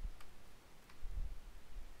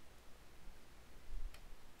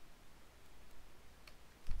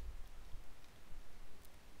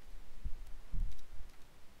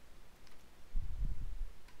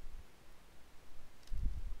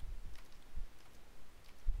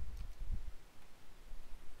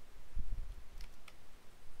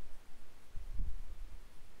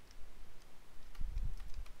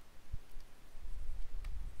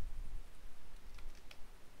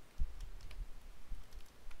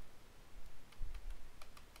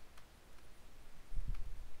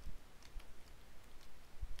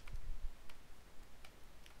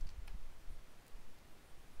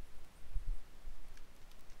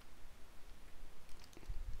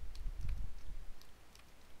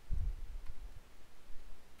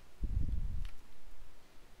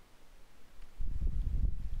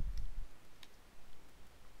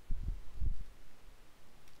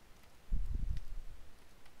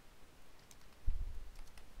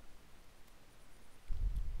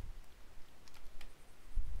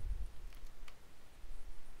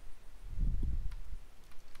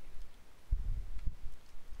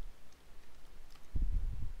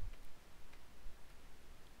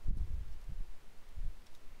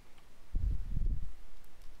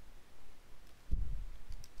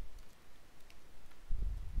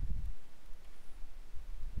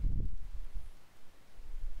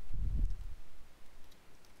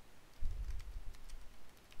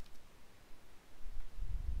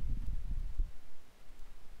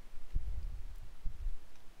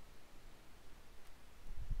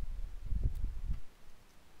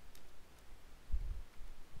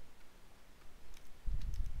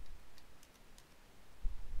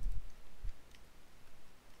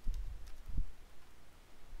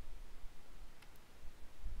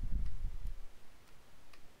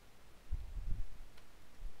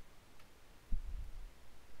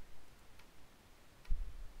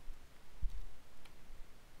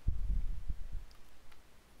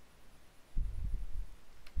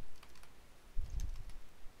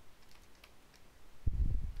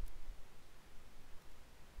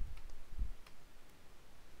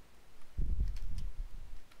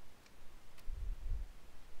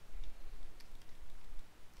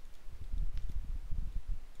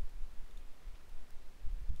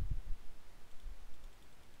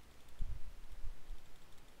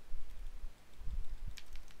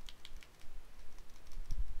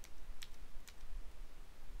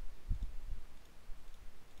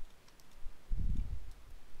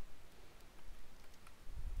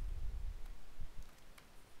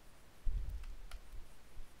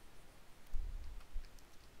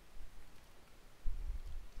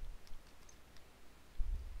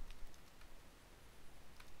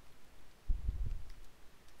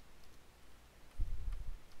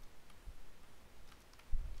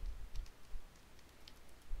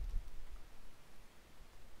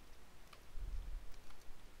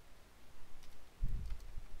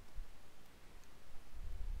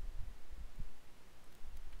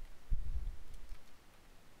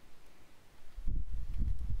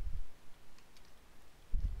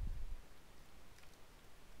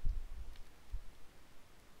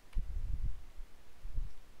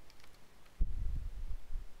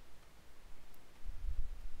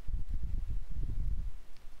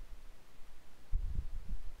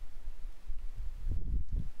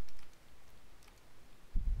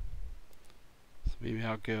Maybe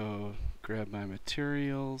I'll go grab my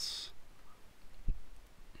materials.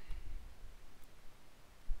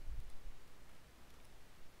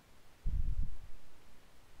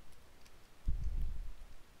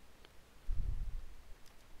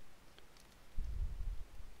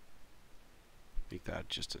 Make that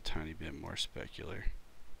just a tiny bit more specular.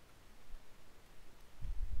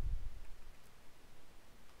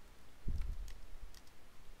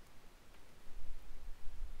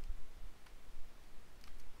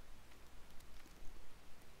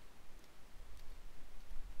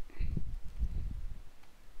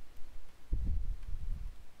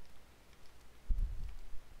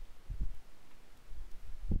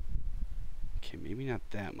 Okay, maybe not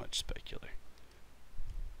that much specular.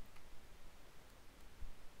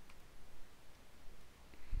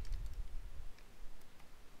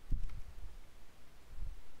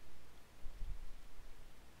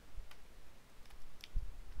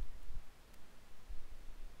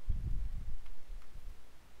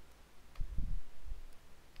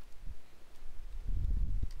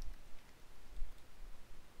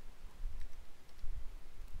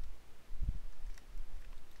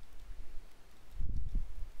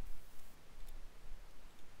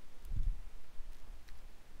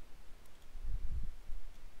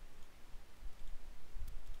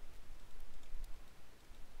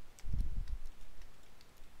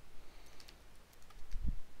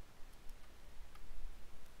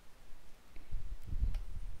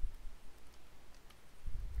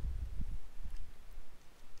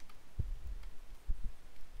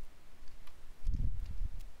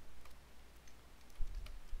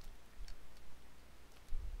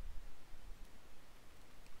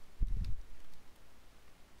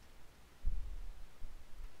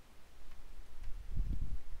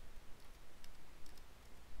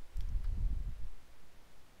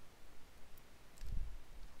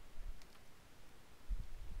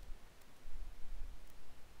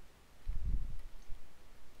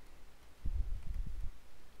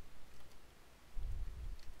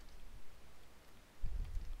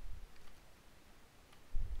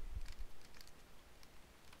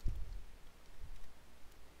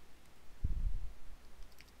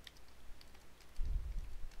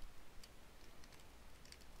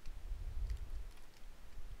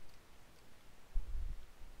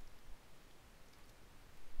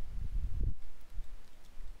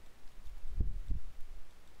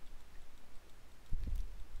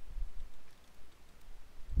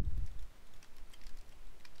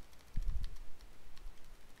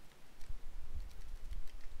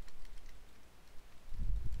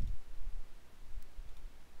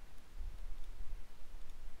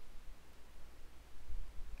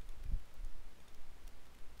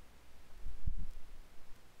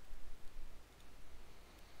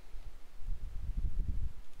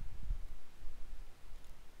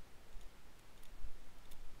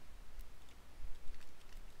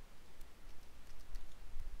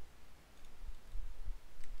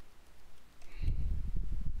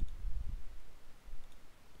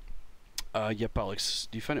 Yep, Alex.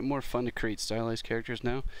 Do you find it more fun to create stylized characters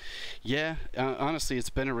now? Yeah, honestly, it's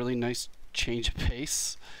been a really nice change of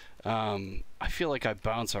pace. I feel like I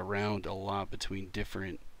bounce around a lot between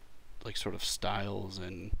different, like, sort of styles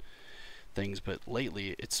and things, but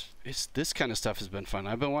lately, it's this kind of stuff has been fun.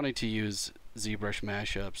 I've been wanting to use ZBrush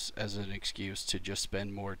mashups as an excuse to just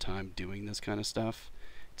spend more time doing this kind of stuff.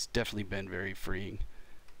 It's definitely been very freeing.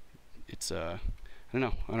 It's I don't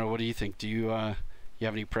know. What do you think? Do you you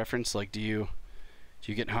have any preference? Like, do you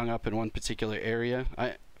get hung up in one particular area?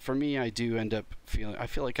 For me, I do end up feeling, I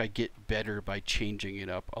feel like I get better by changing it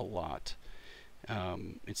up a lot,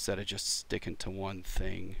 instead of just sticking to one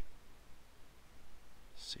thing.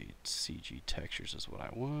 See, CG textures is what I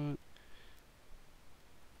want.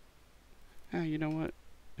 You know what?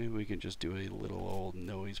 Maybe we can just do a little old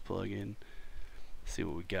noise plugin. See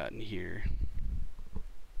what we got in here.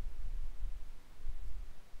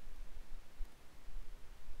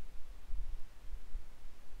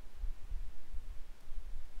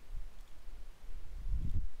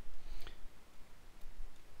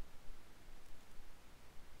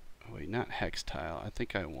 Oh wait, not hex tile. I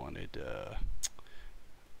think I wanted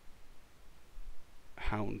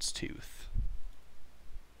houndstooth.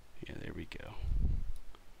 Yeah, there we go.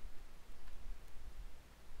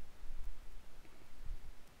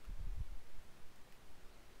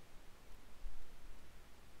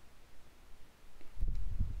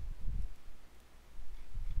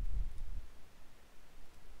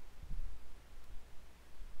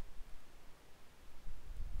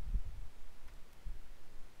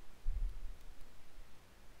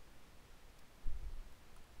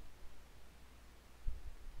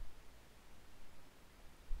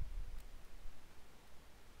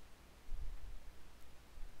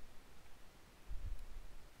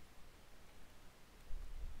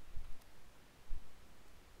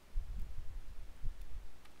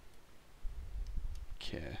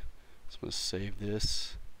 Okay, so I'm going to save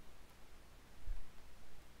this.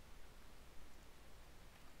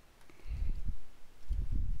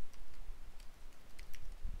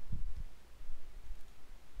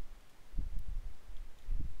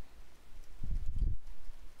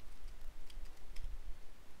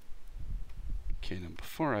 Okay, now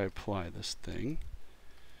before I apply this thing,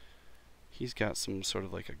 he's got some sort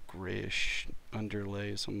of like a grayish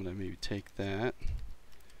underlay, so I'm going to maybe take that,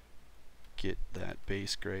 get that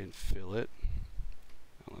base gray and fill it.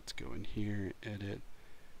 Now let's go in here, edit.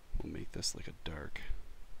 We'll make this like a dark.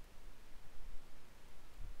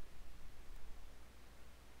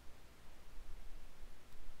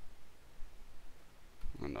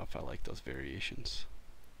 I don't know if I like those variations.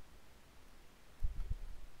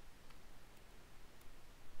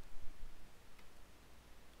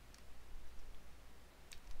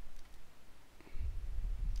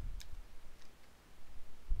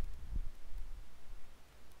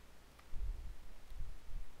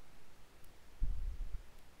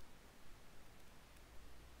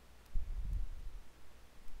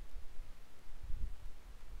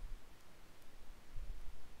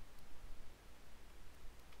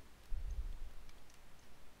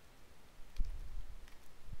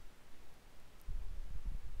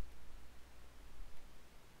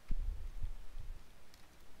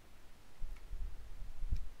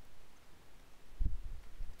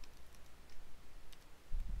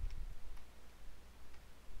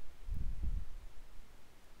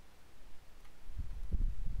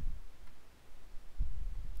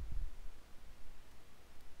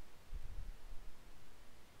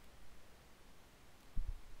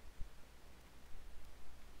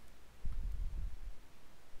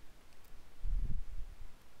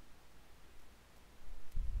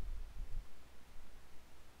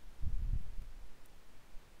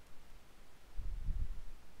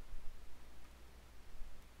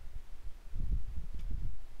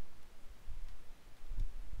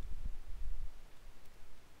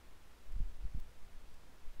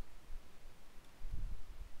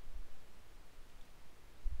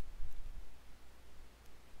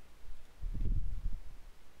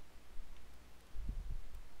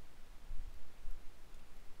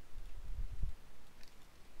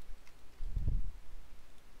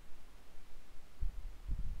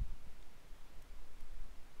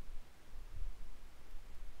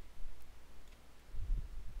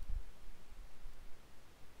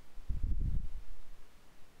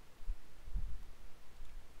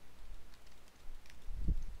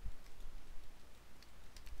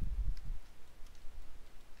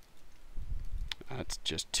 That's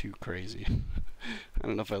just too crazy. I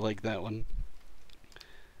don't know if I like that one.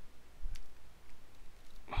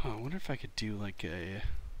 Oh, I wonder if I could do like a...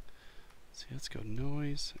 See, let's go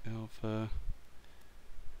noise, alpha.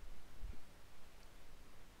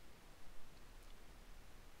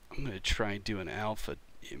 I'm going to try and do an alpha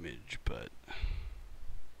image, but...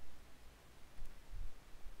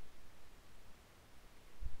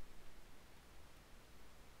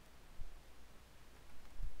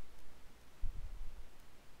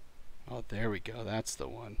 Oh, there we go. That's the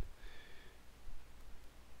one.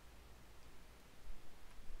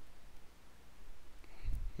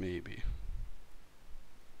 Maybe.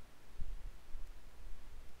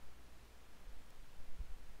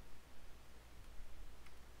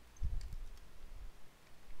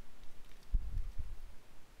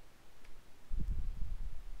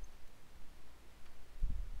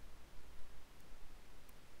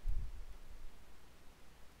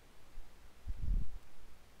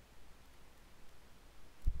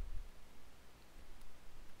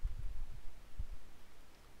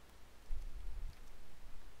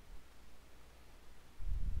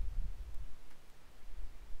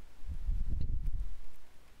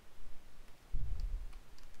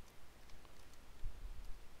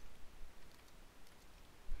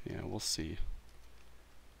 Yeah, we'll see.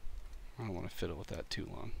 I don't want to fiddle with that too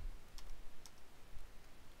long.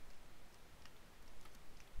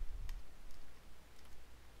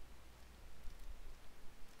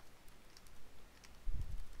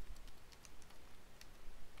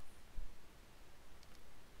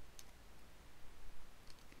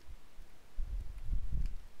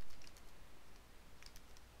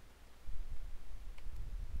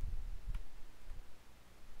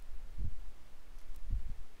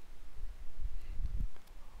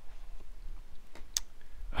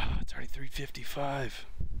 It's already 3:55.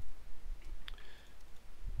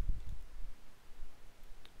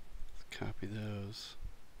 Let's copy those.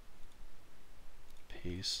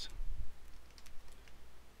 Paste.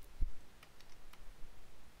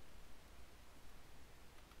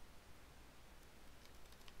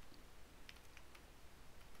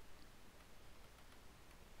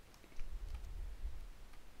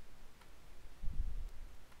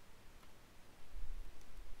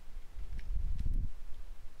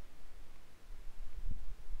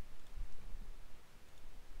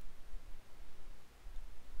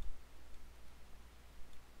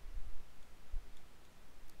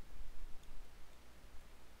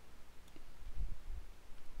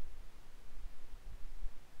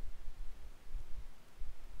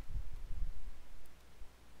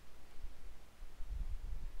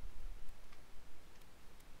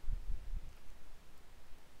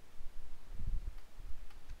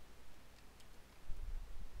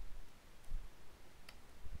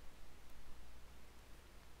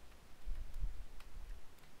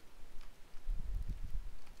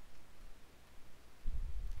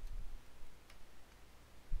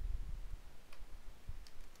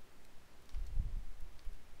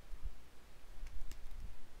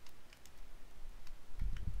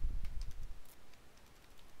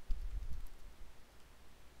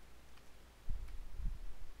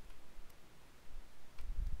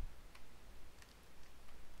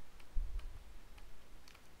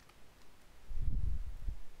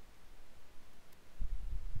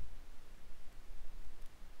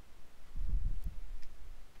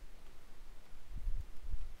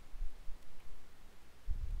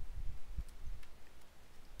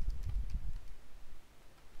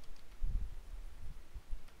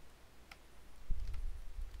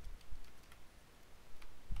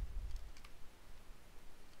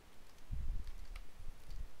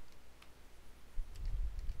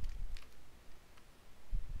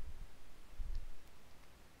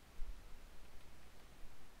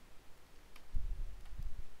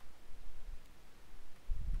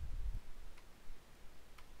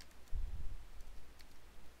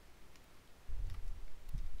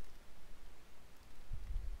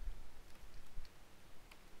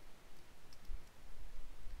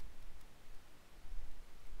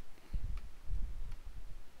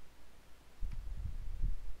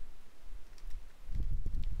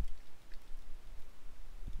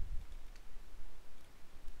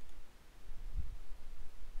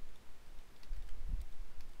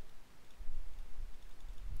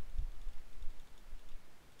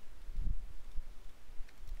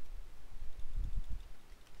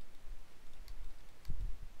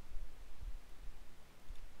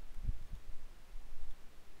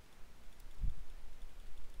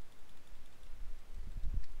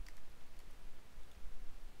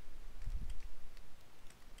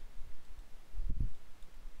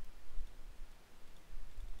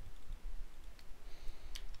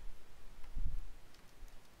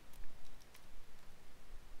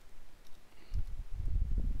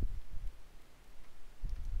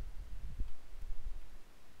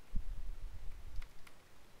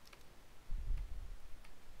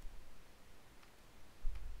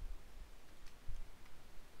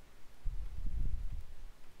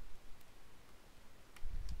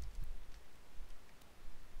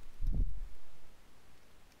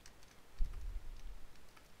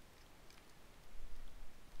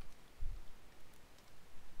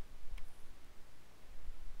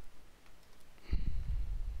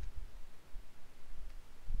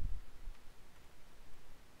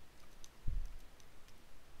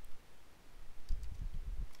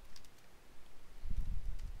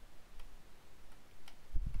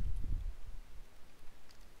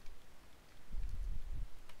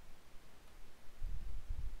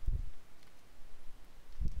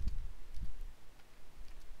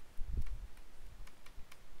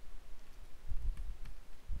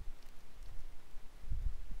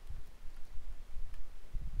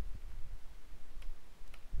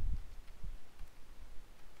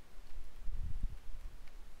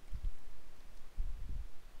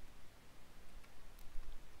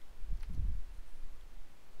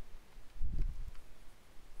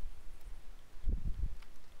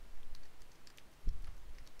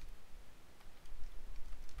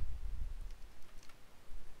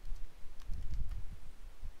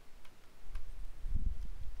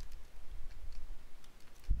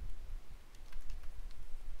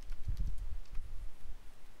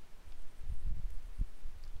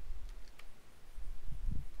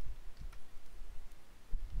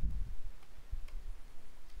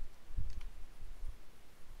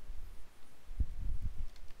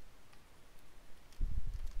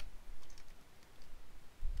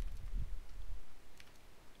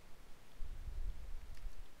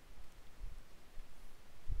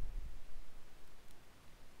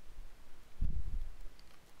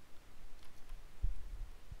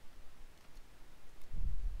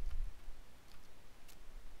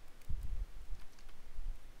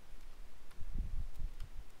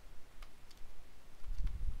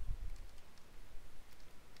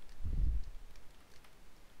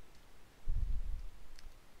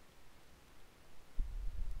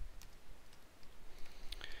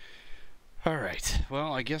 Alright,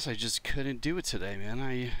 well, I guess I just couldn't do it today, man.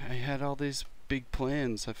 I had all these big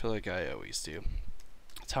plans. I feel like I always do.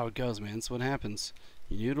 That's how it goes, man. That's what happens.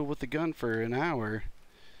 You noodle with the gun for an hour.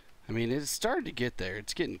 I mean, it's starting to get there.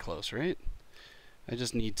 It's getting close, right? I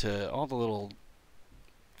just need to, all the little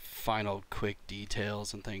final quick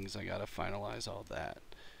details and things, I gotta finalize all that.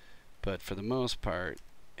 But for the most part,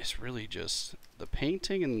 it's really just the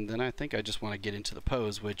painting, and then I think I just want to get into the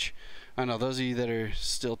pose, which, I don't know, those of you that are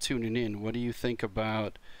still tuning in, what do you think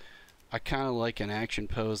about, I kind of like an action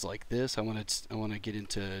pose like this. I want to get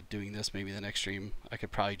into doing this maybe the next stream. I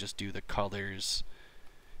could probably just do the colors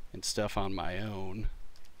and stuff on my own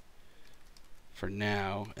for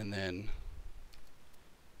now, and then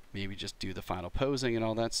maybe just do the final posing and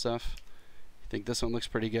all that stuff. I think this one looks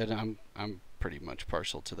pretty good. I'm pretty much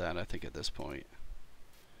partial to that, I think, at this point.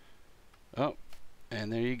 Oh,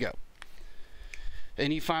 and there you go.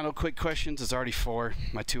 Any final quick questions? It's already 4.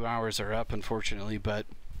 My 2 hours are up, unfortunately, but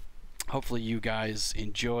hopefully you guys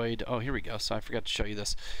enjoyed. Oh, here we go. So I forgot to show you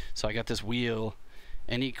this. So I got this wheel.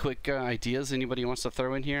 Any quick ideas anybody wants to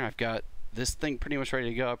throw in here? I've got this thing pretty much ready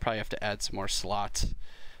to go. I'll probably have to add some more slots,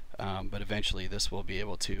 but eventually this will be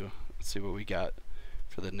able to. Let's see what we got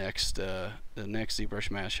for the next ZBrush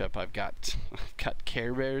mashup. I've got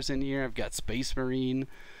Care Bears in here. I've got Space Marine,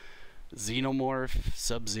 Xenomorph,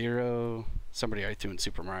 Sub-Zero. Somebody already threw in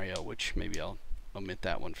Super Mario, which maybe I'll omit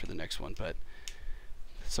that one for the next one, but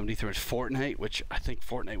somebody threw in Fortnite, which I think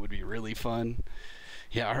Fortnite would be really fun.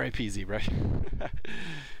 Yeah, RIP ZBrush.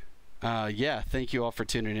 Yeah, thank you all for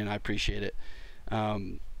tuning in. I appreciate it.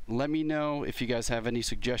 Let me know if you guys have any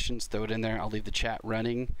suggestions. Throw it in there. I'll leave the chat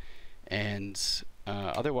running. And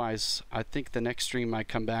otherwise, I think the next stream I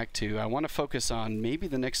come back to, I want to focus on maybe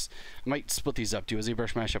the next, I might split these up, do a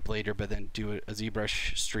ZBrush mashup later, but then do a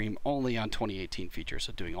ZBrush stream only on 2018 features,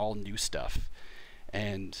 so doing all new stuff.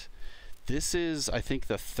 And this is, I think,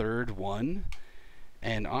 the 3rd one,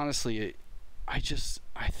 and honestly, I just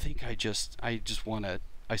want to,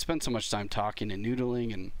 I spend so much time talking and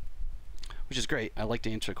noodling, and which is great. I like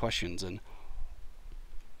to answer questions and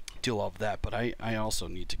do all of that, but I also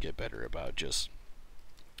need to get better about just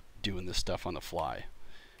doing this stuff on the fly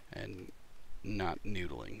and not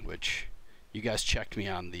noodling, which you guys checked me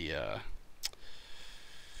on the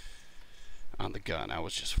gun. I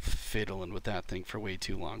was just fiddling with that thing for way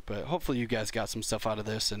too long, but hopefully you guys got some stuff out of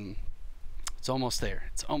this, and it's almost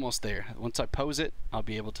there. It's almost there. Once I pose it, I'll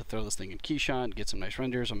be able to throw this thing in Keyshot, get some nice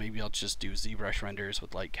renders, or maybe I'll just do ZBrush renders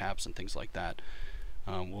with light caps and things like that.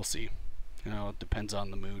 We'll see. You know, it depends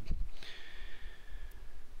on the mood.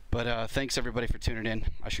 But thanks everybody for tuning in.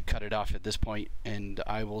 I should cut it off at this point, and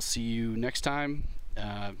I will see you next time.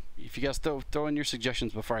 If you guys throw in your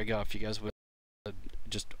suggestions before I go, if you guys would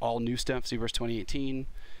just all new stuff, ZBrush 2018,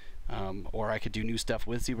 or I could do new stuff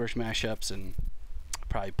with ZBrush mashups and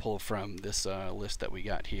probably pull from this list that we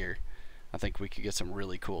got here. I think we could get some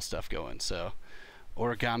really cool stuff going. So,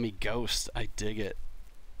 Origami Ghost, I dig it.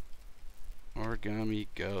 Origami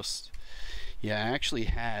Ghost. Yeah, I actually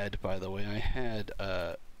had, by the way, I had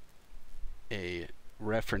a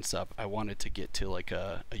reference up. I wanted to get to like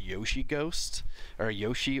a Yoshi Ghost, or a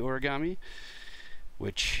Yoshi origami,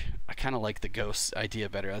 which I kind of like the ghost idea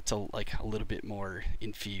better. That's like a little bit more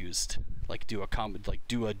infused. Like do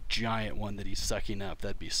a giant one that he's sucking up.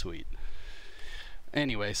 That'd be sweet.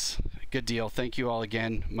 Anyways, good deal. Thank you all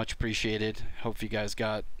again. Much appreciated. Hope you guys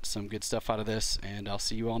got some good stuff out of this, and I'll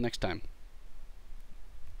see you all next time.